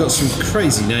you've got some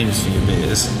crazy names for your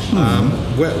beers.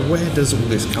 Where does all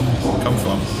this come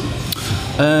from?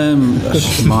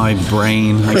 My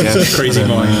brain, I guess. Crazy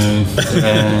mind.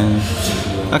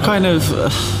 I kind of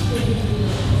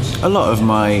a lot of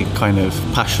my kind of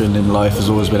passion in life has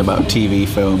always been about TV,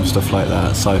 film, stuff like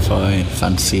that, sci-fi,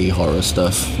 fantasy, horror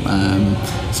stuff.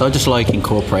 So I just like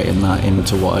incorporating that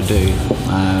into what I do.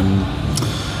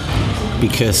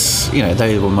 Because,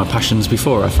 they were my passions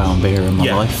before I found beer in my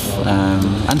life.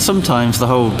 And sometimes the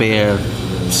whole beer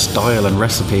style and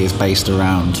recipe is based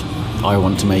around, I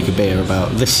want to make a beer about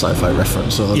this sci-fi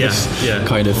reference or this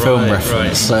kind of film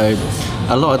reference. So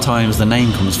a lot of times the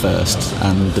name comes first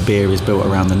and the beer is built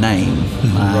around the name.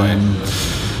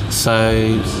 So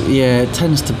it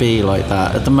tends to be like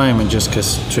that at the moment, just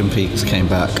because Twin Peaks came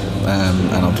back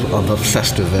and I'm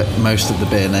obsessed with it. Most of the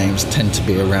beer names tend to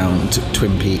be around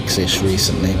Twin Peaks-ish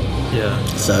recently.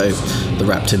 So the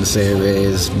Raptin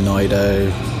series, Nido,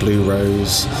 Blue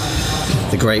Rose,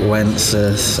 the Great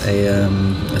Wenceslas,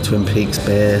 a Twin Peaks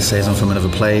beer, Saison from Another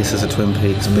Place is a Twin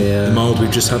Peaks beer. The mild we've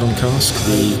just had on cask,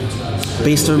 the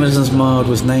Beast of the Midlands mild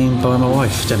was named by my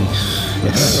wife, Jenny.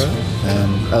 Yes.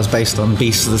 That was based on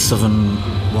Beasts of the Southern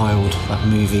Wild, that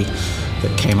movie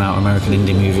that came out, American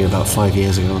indie movie about 5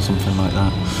 years ago or something like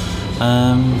that.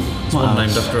 It's one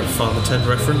named after a Father Ted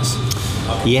reference.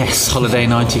 Yes, Holiday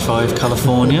 95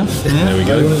 California. There we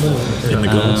go. In the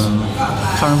glass.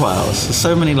 Can't remember what else. There's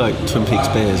so many like Twin Peaks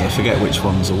beers, I forget which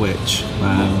ones are which.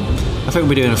 I think we'll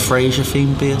be doing a Frasier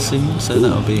themed beer soon, so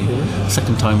that'll be the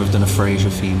second time we've done a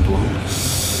Frasier themed one.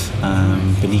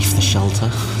 Beneath the Shelter,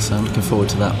 so I'm looking forward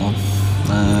to that one.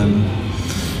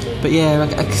 But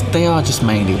they are just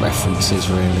mainly references,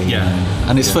 really.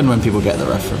 And it's fun when people get the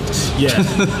reference.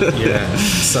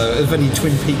 So have any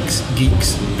Twin Peaks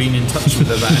geeks been in touch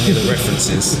with about any of the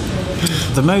references?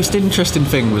 The most interesting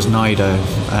thing was Nido,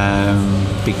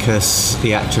 because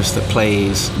the actress that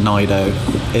plays Nido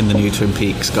in the new Twin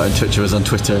Peaks got in touch with us on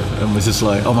Twitter and was just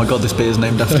like, oh my god, this beer is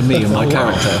named after me and my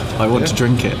character. I want to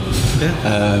drink it.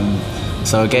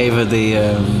 So I gave her the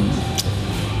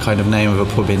kind of name of a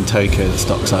pub in Tokyo that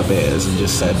stocks our beers and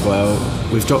just said, well,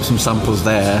 we've dropped some samples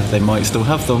there, they might still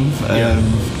have them.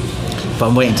 But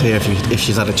I'm waiting to hear if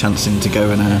she's had a chance to go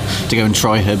and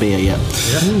try her beer yet.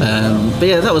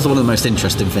 But that was one of the most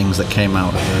interesting things that came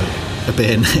out of a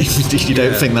beer name. You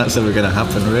don't think that's ever going to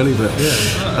happen, really, but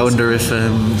I wonder if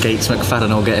Gates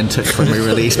McFadden will get in touch when we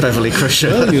release Beverly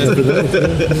Crusher. It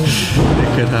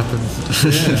could happen.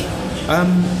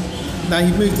 Now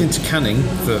you've moved into canning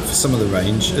for some of the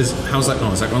range. How's that gone?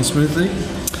 Has that gone smoothly?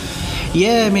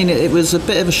 Yeah, I mean, it was a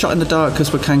bit of a shot in the dark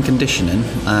because we're can conditioning,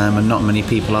 and not many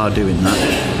people are doing that.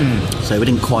 So we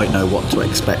didn't quite know what to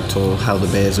expect or how the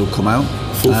beers will come out.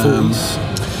 440s?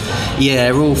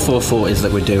 Yeah, we're all 440s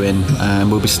that we're doing.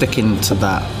 We'll be sticking to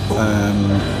that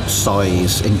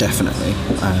size indefinitely.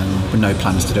 With no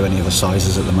plans to do any other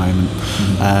sizes at the moment.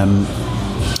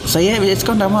 So it's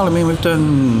gone down well. I mean, we've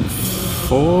done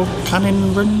 4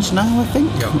 canning runs now, I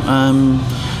think.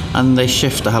 And they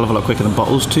shift a hell of a lot quicker than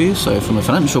bottles too, so from a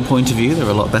financial point of view they're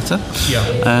a lot better.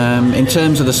 In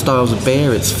terms of the styles of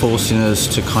beer, it's forcing us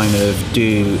to kind of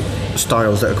do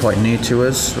styles that are quite new to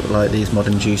us, like these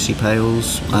modern juicy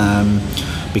pales,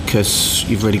 because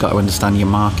you've really got to understand your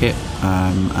market,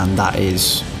 and that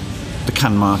is, the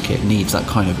can market needs that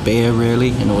kind of beer really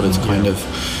in order to kind of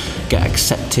get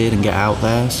accepted and get out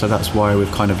there. So that's why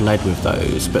we've kind of led with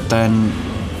those. But then,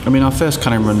 I mean, our first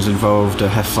canning runs involved a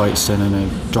Hefeweizen and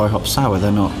a dry hop sour.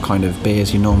 They're not kind of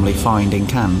beers you normally find in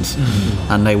cans,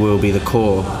 and they will be the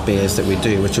core beers that we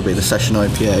do, which will be the Session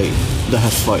IPA, the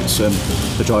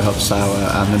Hefeweizen, the dry hop sour,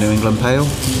 and the New England Pale.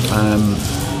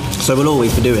 So we'll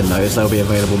always be doing those. They'll be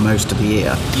available most of the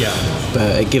year. Yeah.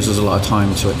 But it gives us a lot of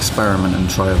time to experiment and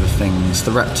try other things. The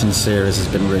Repton series has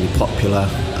been really popular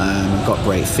and got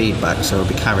great feedback, so we'll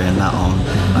be carrying that on.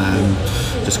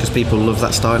 Just because people love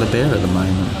that style of beer at the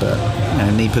moment. But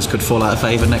Nipas could fall out of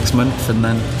favour next month, and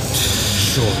then...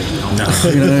 Surely not. No.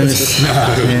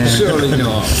 Yeah. Surely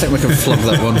not. I think we can flog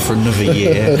that one for another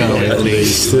year, can't we, at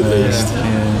least?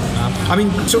 I mean,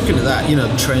 talking of that,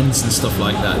 trends and stuff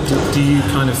like that, do you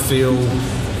kind of feel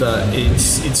that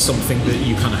it's something that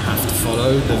you kind of have to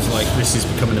follow? That's like, this is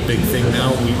becoming a big thing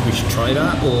now, we should try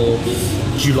that? Or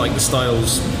do you like the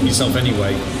styles yourself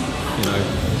anyway,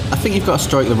 I think you've got to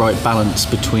strike the right balance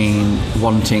between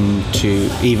wanting to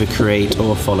either create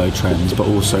or follow trends, but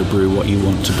also brew what you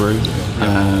want to brew.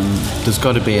 There's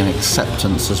got to be an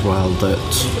acceptance as well that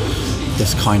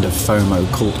this kind of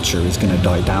FOMO culture is going to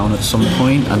die down at some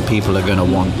point, and people are going to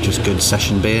want just good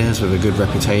session beers with a good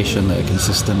reputation that are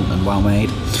consistent and well made.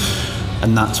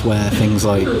 And that's where things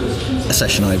like a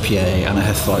Session IPA and a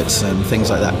Hefeweizen and things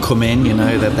like that come in.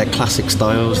 They're classic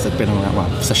styles. They've been around.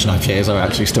 Well, Session IPAs are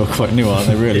actually still quite new, aren't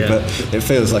they? Really, but it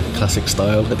feels like a classic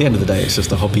style. At the end of the day, it's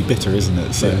just a hoppy bitter, isn't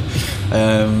it? So,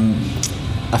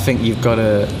 I think you've got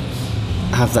to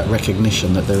have that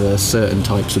recognition that there are certain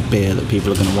types of beer that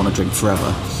people are going to want to drink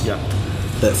forever. Yeah.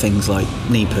 That things like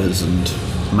Nipas and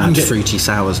mad fruity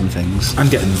sours and things. And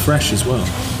getting them fresh as well,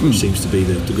 which seems to be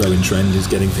the growing trend, is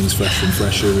getting things fresh and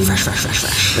fresher. And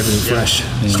fresh. Everything fresh.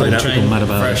 Yeah. Straight out. People mad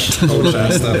about fresh.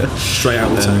 it. Straight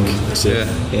out the tank. That's it.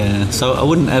 Yeah. So I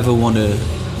wouldn't ever want to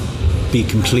be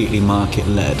completely market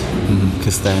led,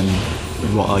 because then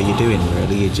what are you doing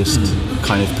really? You're just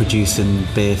kind of producing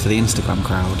beer for the Instagram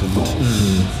crowd, and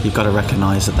you've got to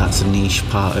recognise that that's a niche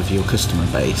part of your customer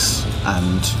base,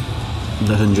 and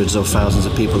the hundreds or thousands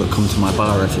of people that come to my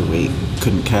bar every week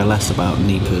couldn't care less about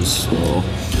Nipas or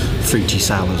fruity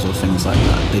sours or things like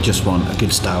that. They just want a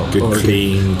good stout, good or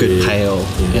clean, good pale.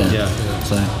 Yeah.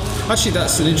 So actually,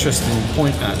 that's an interesting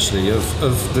point. Actually,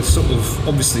 of the sort of,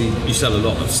 obviously you sell a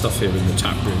lot of stuff here in the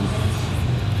tap room.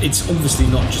 It's obviously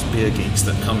not just beer geeks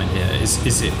that come in here.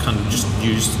 Is it kind of just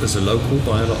used as a local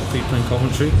by a lot of people in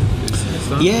Coventry? Is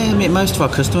that? Yeah, I mean, most of our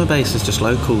customer base is just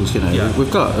locals. We've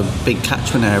got a big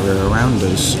catchment area around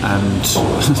us, and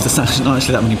there's not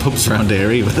actually that many pubs around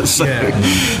here either. So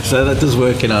that does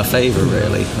work in our favour,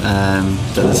 really.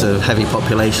 That there's a heavy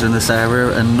population in this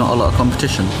area and not a lot of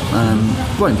competition.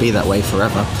 It won't be that way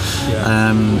forever.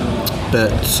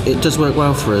 But it does work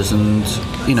well for us, and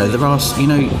there are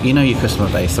your customer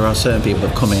base. There are certain people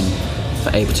that come in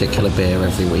for a particular beer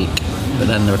every week, but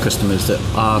then there are customers that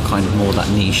are kind of more that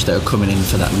niche, that are coming in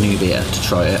for that new beer to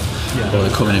try it, or they're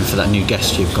coming in for that new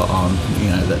guest you've got on,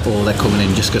 or they're coming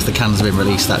in just because the cans have been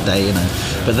released that day,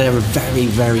 But they're a very,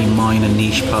 very minor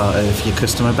niche part of your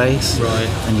customer base, right?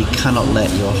 And you cannot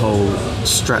let your whole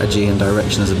strategy and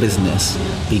direction as a business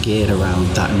be geared around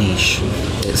that niche.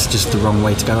 It's just the wrong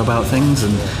way to go about things,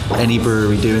 and any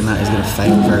brewery doing that is going to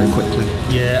fail very quickly.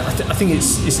 Yeah, I think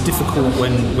it's difficult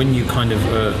when you kind of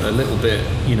a little bit,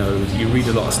 you read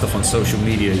a lot of stuff on social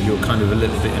media, you're kind of a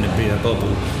little bit in a beer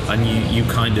bubble, and you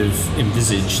kind of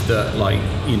envisage that, like,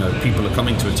 people are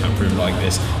coming to a tap room like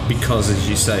this because, as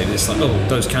you say, it's like, oh,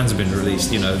 those cans have been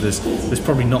released. There's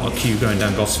probably not a queue going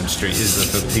down Gosford Street,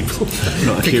 is there, for people?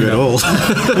 Not a queue at all.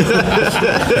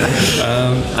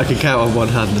 I can count on one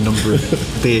hand the number of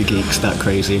beer geeks that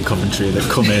crazy in Coventry that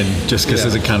come in just because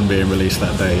there's a can being released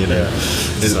that day.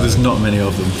 There's not many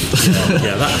of them.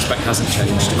 That aspect hasn't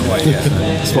changed quite yet.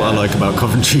 That's what I like about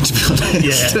Coventry, to be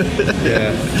honest.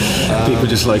 People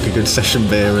just like a good session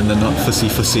beer, and they're not fussy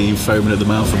foaming at the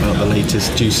mouth about the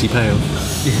latest juicy pale.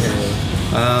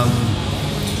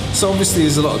 So obviously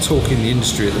there's a lot of talk in the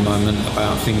industry at the moment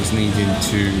about things needing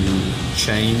to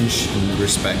change in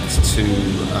respect to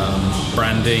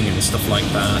branding and stuff like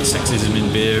that, sexism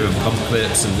in beer and pump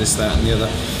clips and this, that and the other.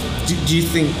 Do you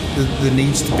think that there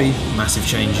needs to be massive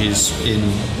changes in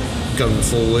going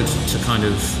forward to kind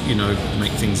of,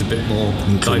 make things a bit more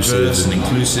diverse and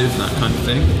inclusive, that kind of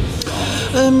thing?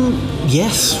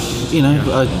 Yes.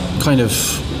 I kind of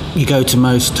you go to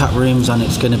most tap rooms and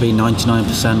it's going to be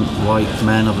 99% white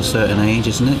men of a certain age,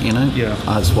 isn't it? You know,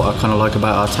 that's what I kind of like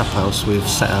about our tap house. We've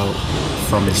set out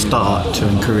from the start to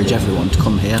encourage everyone to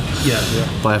come here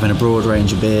by having a broad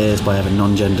range of beers, by having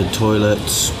non-gendered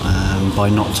toilets, by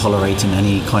not tolerating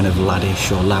any kind of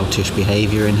laddish or loutish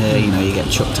behaviour in here. You know, you get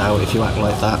chucked out if you act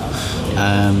like that.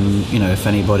 You know, if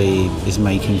anybody is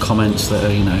making comments that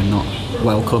are, you know, not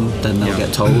welcome, then they'll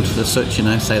get told as such, you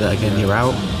know, say that again, you're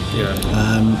out.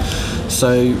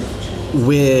 So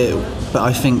but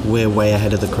I think we're way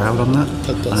ahead of the crowd on that.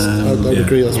 I would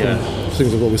agree. That's one of the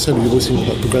things of what we said. We always seem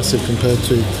quite progressive compared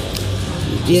to.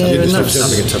 And that's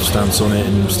having a tough stance on it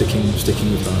and sticking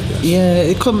with that, I guess. Yeah,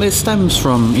 it stems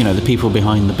from, you know, the people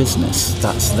behind the business.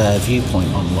 That's their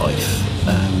viewpoint on life.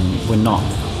 We're not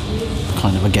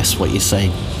kind of, I guess what you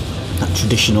say, that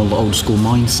traditional old school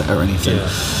mindset or anything.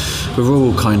 We're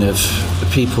all kind of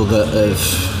people that have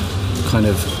kind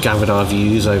of gathered our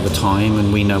views over time,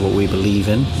 and we know what we believe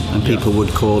in, and people would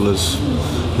call us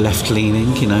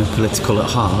left-leaning, you know, political at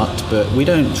heart, but we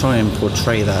don't try and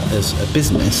portray that as a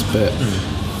business, but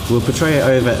we'll portray it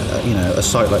over, you know, a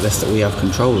site like this that we have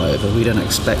control over. We don't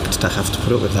expect to have to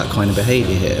put up with that kind of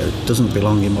behaviour here. It doesn't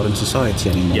belong in modern society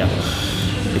anymore.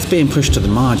 It's being pushed to the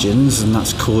margins, and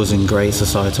that's causing grey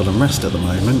societal unrest at the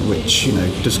moment, which, you know,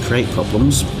 does create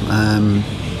problems.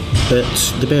 But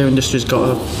the beer industry's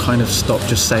got to kind of stop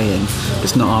just saying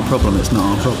it's not our problem,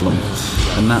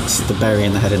 and that's the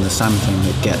burying the head in the sand thing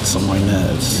that gets on my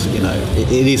nerves. You know,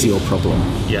 it is your problem.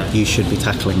 You should be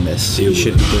tackling this. You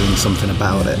should be doing something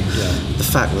about it. The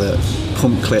fact that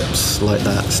pump clips like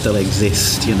that still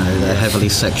exist, you know, they're heavily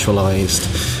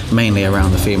sexualised, mainly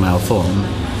around the female form.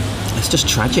 It's just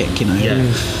tragic, you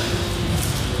know.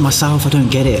 Myself, I don't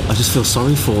get it. I just feel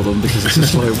sorry for them, because it's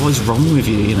just like, what is wrong with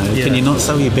you? You know, can you not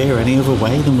sell your beer any other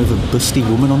way than with a busty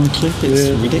woman on the clip? It's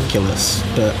ridiculous.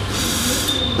 But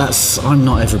I'm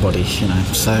not everybody, you know.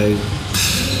 So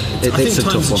I think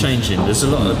times are changing. There's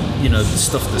a lot of, you know, the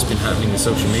stuff that's been happening in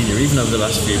social media, even over the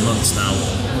last few months now,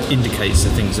 indicates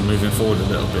that things are moving forward a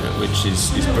little bit, which is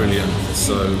brilliant.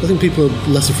 So I think people are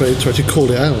less afraid to actually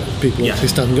call it out. People are actually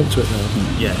standing up to it now.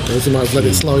 Whereas they might have let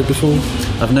it slide before.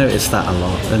 I've noticed that a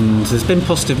lot, and there's been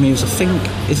positive news. I think,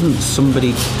 isn't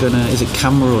it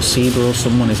Camera or Zebra or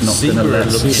someone is not going to let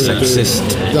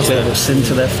sexist clips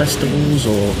into their festivals,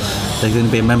 or there's going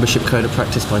to be a membership code of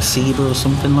practice by Zebra or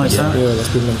something like that. Yeah, that's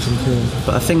been mentioned.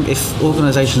 But I think if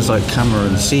organisations like Camera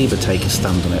and Zebra take a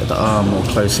stand on it that are more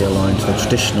closely aligned to the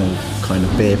traditional kind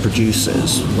of beer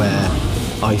producers, where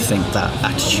I think that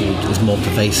attitude is more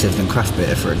pervasive than craft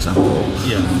beer, for example,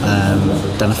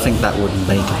 then I think that would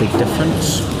make a big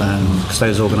difference, because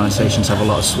those organisations have a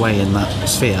lot of sway in that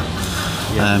sphere.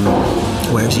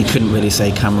 Whereas you couldn't really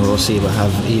say Camera or Zebra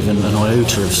have even an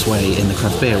iota of sway in the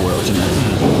craft beer world, you know.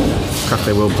 Craft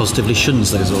beer world positively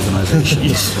shuns those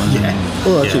organisations.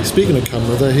 Well, actually, speaking of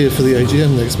Camera, they're here for the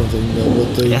AGM next month at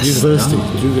the university.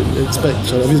 Would you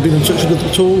expect? Have you been in touch with them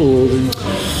at all? Or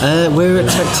we're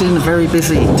expecting a very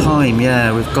busy time.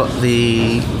 We've got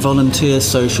the volunteer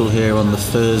social here on the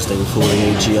Thursday before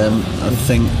the AGM. I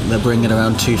think they're bringing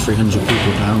around 200-300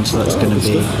 people down, so that's going to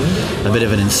be a bit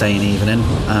of an insane evening.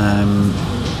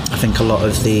 I think a lot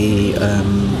of the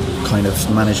kind of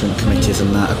management committees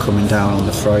and that are coming down on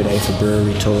the Friday for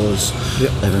brewery tours.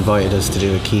 They've invited us to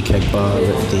do a key keg bar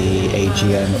at the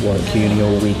AGM at Warwick Uni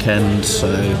all weekend, so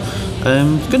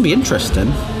it's going to be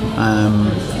interesting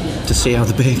to see how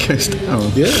the beer goes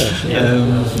down.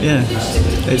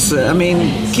 It's I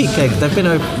mean, Key Keg, they've been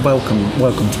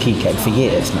welcome to Key Keg for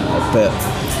years now, but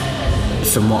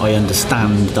from what I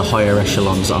understand, the higher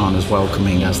echelons aren't as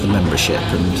welcoming as the membership,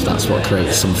 and that's what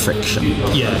creates some friction.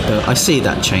 But I see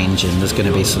that changing. There's going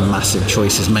to be some massive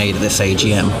choices made at this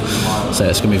AGM, so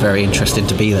it's going to be very interesting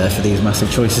to be there for these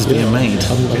massive choices being made.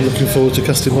 I'm looking forward to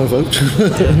casting my vote.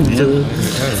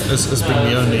 As being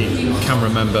the only Camera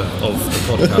member of the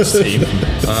podcast team,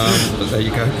 but there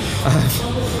you go.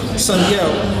 So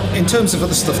in terms of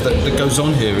other stuff that goes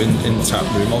on here in the tap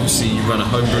room, obviously you run a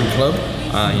homebrew club,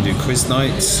 you do quiz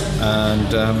nights,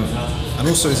 and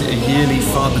also is it a yearly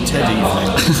Father Ted evening?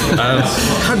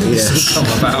 How did this come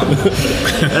about?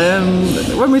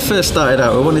 When we first started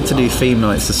out, we wanted to do theme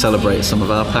nights to celebrate some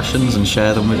of our passions and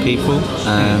share them with people.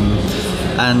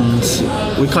 and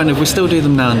we still do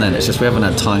them now and then. It's just we haven't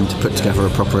had time to put together a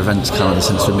proper events calendar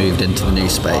since we moved into the new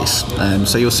space.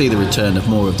 So you'll see the return of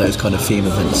more of those kind of theme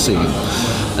events soon.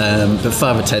 But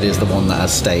Father Ted is the one that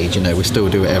has stayed. We still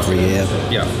do it every year.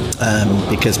 Yeah.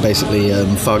 Because basically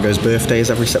Fargo's birthday is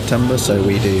every September, so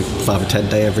we do Father Ted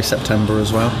Day every September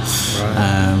as well.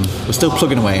 Right. We're still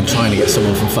plugging away and trying to get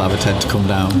someone from Father Ted to come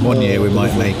down. One year we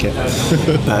might make it.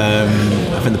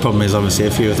 I think the problem is obviously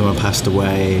a few of them have passed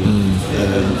away.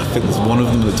 I think there's one of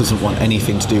them that doesn't want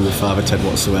anything to do with Father Ted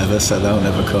whatsoever, so they'll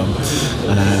never come.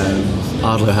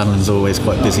 Ardlo Hanlon's always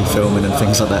quite busy filming and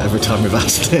things like that every time we've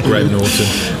asked him. Graham Norton.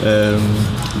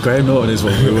 Graham Norton is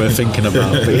one we were thinking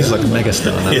about, but he's like a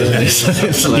megastar now, isn't he?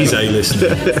 He's A-list.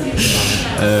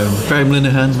 Graham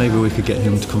Linehan, maybe we could get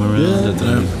him to come around. I don't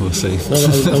know, we'll see.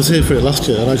 I was here for it last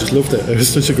year and I just loved it. It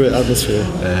was such a great atmosphere.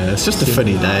 It's just a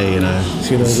funny day,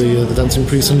 The dancing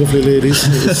priests and lovely ladies.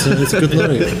 It's a good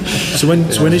night. So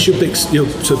when is your big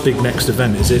next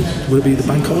event? Will it be the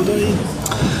bank holiday?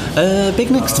 Big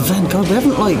next event, God, we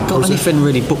haven't got anything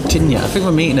really booked in yet. I think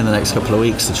we're meeting in the next couple of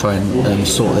weeks to try and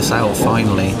sort this out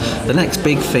finally. The next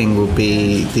big thing will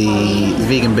be the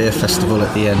Vegan Beer Festival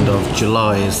at the end of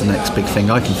July is the next big thing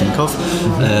I can think of.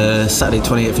 Saturday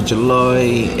 28th of July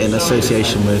in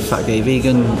association with Fat Gay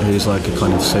Vegan, who's like a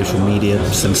kind of social media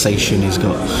sensation. He's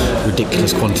got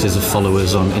ridiculous quantities of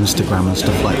followers on Instagram and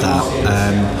stuff like that.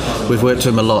 We've worked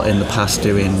with him a lot in the past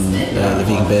doing the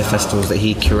Vegan Beer Festivals that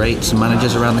he curates and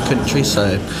manages around the country,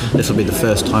 so this will be the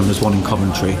first time there's one in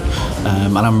Coventry,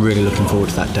 and I'm really looking forward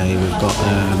to that day. We've got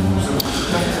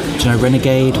do you know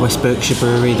Renegade, West Berkshire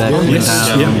Brewery? They're coming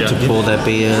down to pour their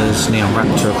beers. Neon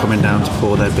Raptor are coming down to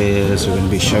pour their beers. We're going to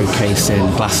be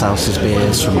showcasing Glasshouse's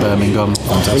beers from Birmingham,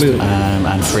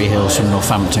 and Free Hills from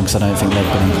Northampton, because I don't think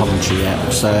they've been in Coventry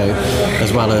yet. So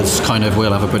as well as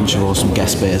we'll have a bunch of awesome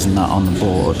guest beers and that on the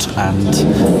board, and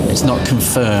it's not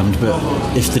confirmed, but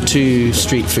if the two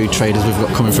street food traders we've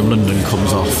got coming from London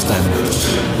comes off, then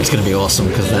it's going to be awesome,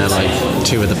 because they're like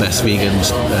two of the best vegan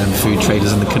food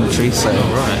traders in the country, so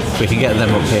we can get them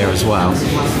up here as well.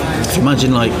 If you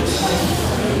imagine for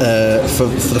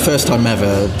the first time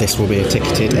ever, this will be a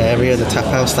ticketed area, the tap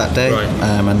house that day,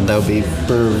 and there'll be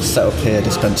brewers set up here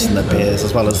dispensing their beers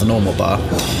as well as the normal bar,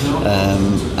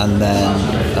 and then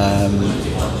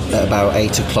at about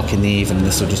 8 o'clock in the evening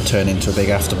this will just turn into a big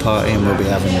after party, and we'll be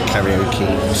having karaoke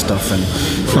stuff and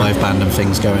live band and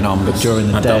things going on. But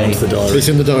during the day, it's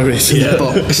in the diaries. The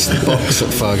box at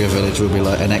Fargo Village will be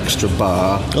like an extra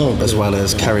bar, as well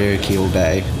as karaoke all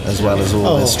day, as well as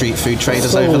all the street food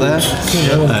traders over there.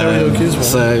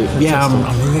 So yeah, I'm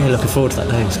really looking forward to that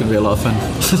day. It's going to be a lot of fun.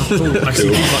 I see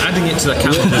people adding it to their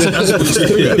calendars as we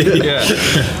speak.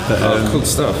 Cool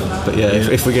stuff. But yeah,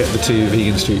 if we get the two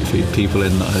vegan street food people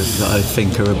in that I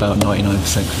think are about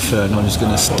 99% confirmed, I'm just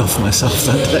going to stuff myself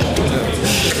that day.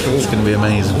 It's going to be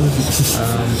amazing.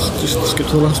 Just skip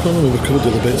to the last one. We've covered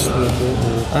the other bits.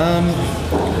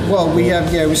 Well, we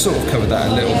sort of covered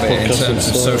that a little bit in terms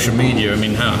of social media. I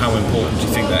mean, how important do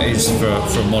you think that is for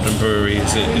a modern brewery?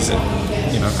 Is it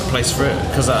a place for it?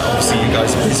 Because obviously you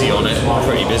guys are busy on it,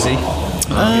 pretty busy.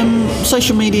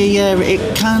 Social media, it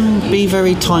can be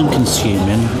very time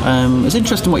consuming. It's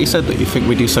interesting what you said, that you think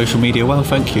we do social media well.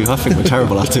 Thank you. I think we're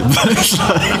terrible at it, but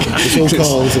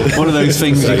it's one of those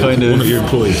things you kind of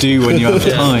do when you have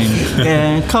time.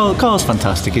 Yeah, Carl's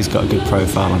fantastic. He's got a good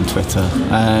profile on Twitter.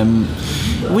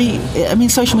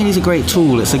 Social media is a great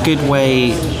tool. It's a good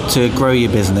way to grow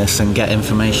your business and get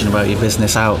information about your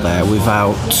business out there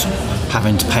without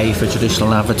having to pay for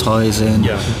traditional advertising,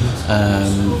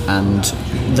 and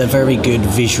they're very good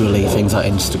visually. Things like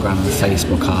Instagram and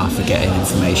Facebook are for getting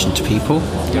information to people.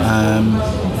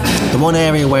 The one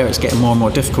area where it's getting more and more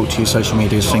difficult to use social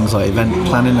media is things like event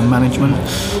planning and management,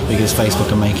 because Facebook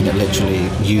are making it literally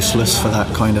useless for that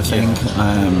kind of thing.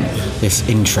 This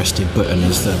interested button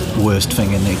is the worst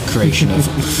thing in the creation of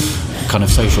kind of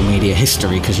social media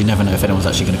history, because you never know if anyone's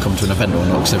actually going to come to an event or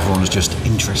not, because everyone's just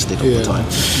interested all the time.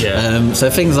 So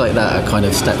things like that are kind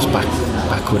of steps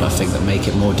backward, I think, that make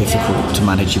it more difficult to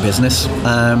manage your business.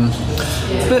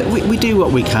 But we do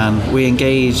what we can. We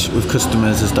engage with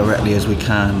customers as directly as we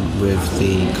can with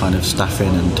the kind of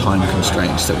staffing and time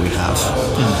constraints that we have.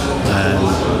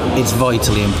 It's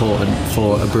vitally important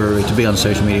for a brewery to be on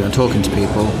social media and talking to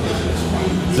people,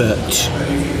 but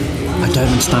I don't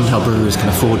understand how breweries can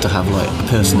afford to have like a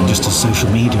person that just does social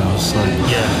media. So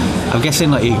I'm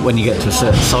guessing like when you get to a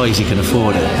certain size you can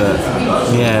afford it, but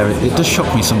yeah, it does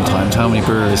shock me sometimes how many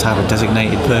breweries have a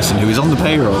designated person who is on the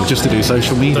payroll just to do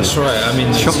social media. That's right. I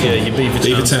mean, shocking. Your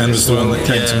Beavertown was the one that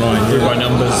came to mind. Brew by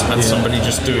Numbers had somebody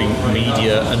just doing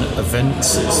media and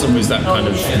events. It's always that kind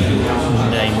of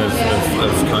name of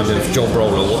kind of job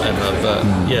role or whatever.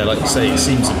 But yeah, like you say, it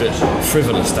seems a bit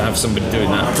frivolous to have somebody doing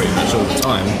that pretty much all the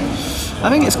time. I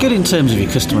think it's good in terms of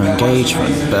your customer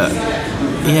engagement, but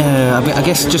yeah, I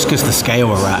guess just because the scale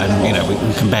we're at, and you know,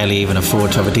 we can barely even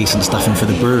afford to have a decent staffing for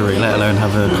the brewery, let alone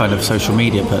have a kind of social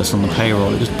media person on the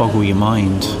payroll. It just boggle your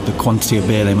mind the quantity of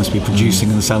beer they must be producing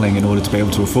and selling in order to be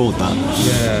able to afford that.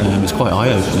 Yeah, it's quite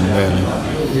eye-opening, really.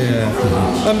 Yeah.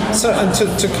 So, and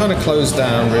to kind of close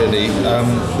down, really,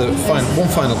 one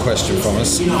final question from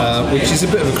us, which is a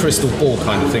bit of a crystal ball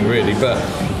kind of thing, really. But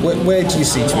where do you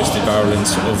see Twisted Barrel in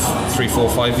sort of 3, 4,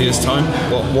 5 years' time?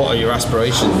 What are your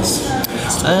aspirations?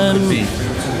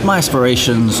 My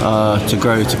aspirations are to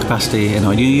grow to capacity in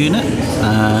our new unit,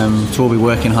 so we'll be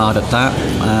working hard at that.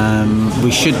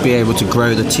 We should be able to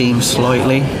grow the team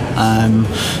slightly,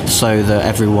 so that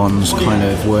everyone's kind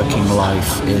of working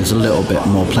life is a little bit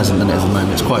more pleasant than it is at the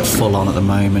moment. It's quite full on at the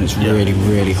moment. It's really,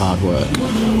 really hard work,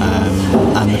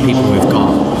 and the people we've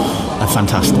got are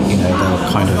fantastic. You know,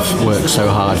 they kind of work so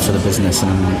hard for the business,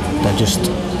 and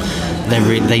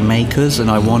they make us,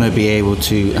 and I want to be able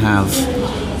to have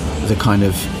the kind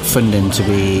of funding to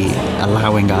be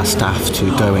allowing our staff to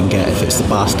go and get, if it's the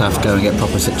bar staff, go and get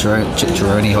proper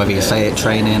Cicerone, however you say it,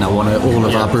 training. I want all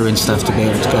of our brewing staff to be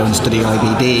able to go and study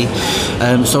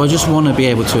IBD. So I just want to be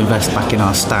able to invest back in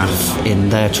our staff, in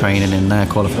their training, in their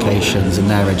qualifications, in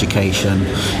their education,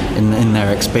 in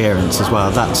their experience as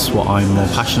well. That's what I'm more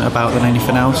passionate about than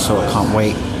anything else, so I can't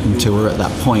wait until we're at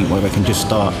that point where we can just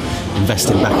start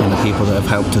investing back in the people that have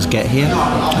helped us get here.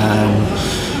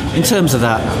 In terms of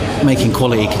that, making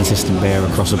quality, consistent beer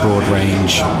across a broad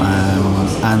range,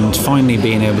 and finally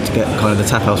being able to get kind of the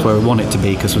tap house where we want it to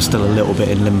be, because we're still a little bit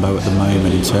in limbo at the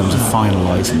moment in terms of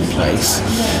finalising the place.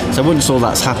 So once all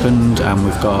that's happened and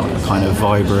we've got a kind of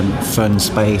vibrant, fun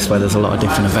space where there's a lot of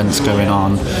different events going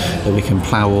on, that we can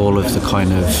plough all of the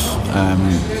kind of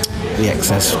the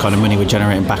excess kind of money we're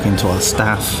generating back into our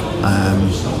staff,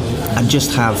 and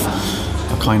just have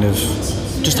a kind of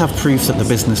proof that the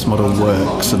business model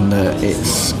works and that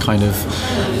it's kind of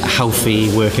a healthy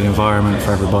working environment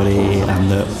for everybody, and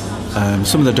that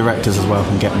some of the directors as well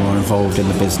can get more involved in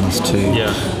the business too,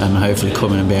 and hopefully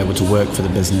come in and be able to work for the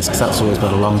business, because that's always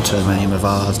been a long-term aim of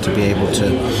ours, to be able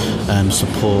to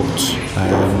support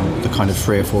the kind of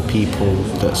 3 or 4 people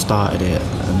that started it,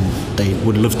 and they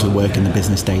would love to work in the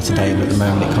business day to day, but at the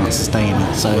moment it can't sustain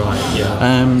it. So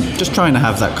just trying to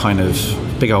have that kind of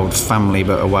big old family,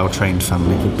 but a well-trained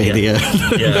family would be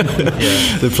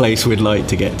the place we'd like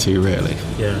to get to, really.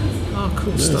 Oh,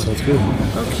 cool stuff. Sounds good.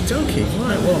 Okie dokie.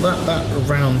 Right, well, that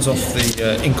rounds off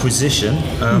the Inquisition.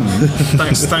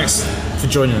 Thanks for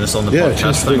joining us on the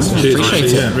podcast.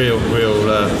 Appreciate it.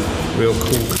 Real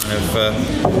cool kind of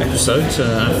episode.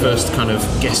 Our first kind of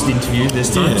guest interview this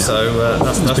time, so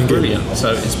that's brilliant. Good.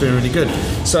 So it's been really good.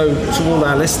 So to all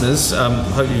our listeners,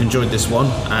 hope you've enjoyed this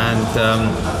one, and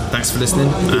thanks for listening.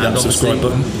 Hit that subscribe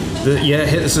button.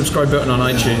 Hit the subscribe button on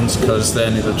iTunes, because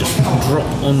then it'll just drop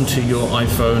onto your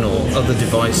iPhone or other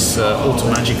device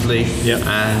automagically.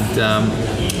 And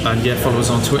follow us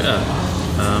on Twitter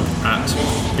at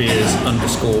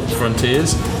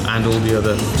beers_frontiers and all the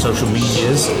other social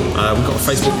medias. We've got a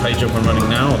Facebook page up and running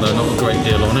now, although not a great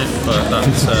deal on it, but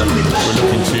that's we're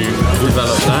looking to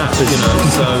develop that.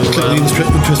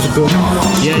 Interested button.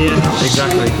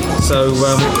 Exactly. So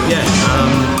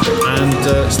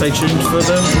and stay tuned for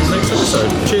the next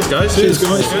episode. Cheers, guys. Cheers,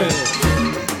 guys.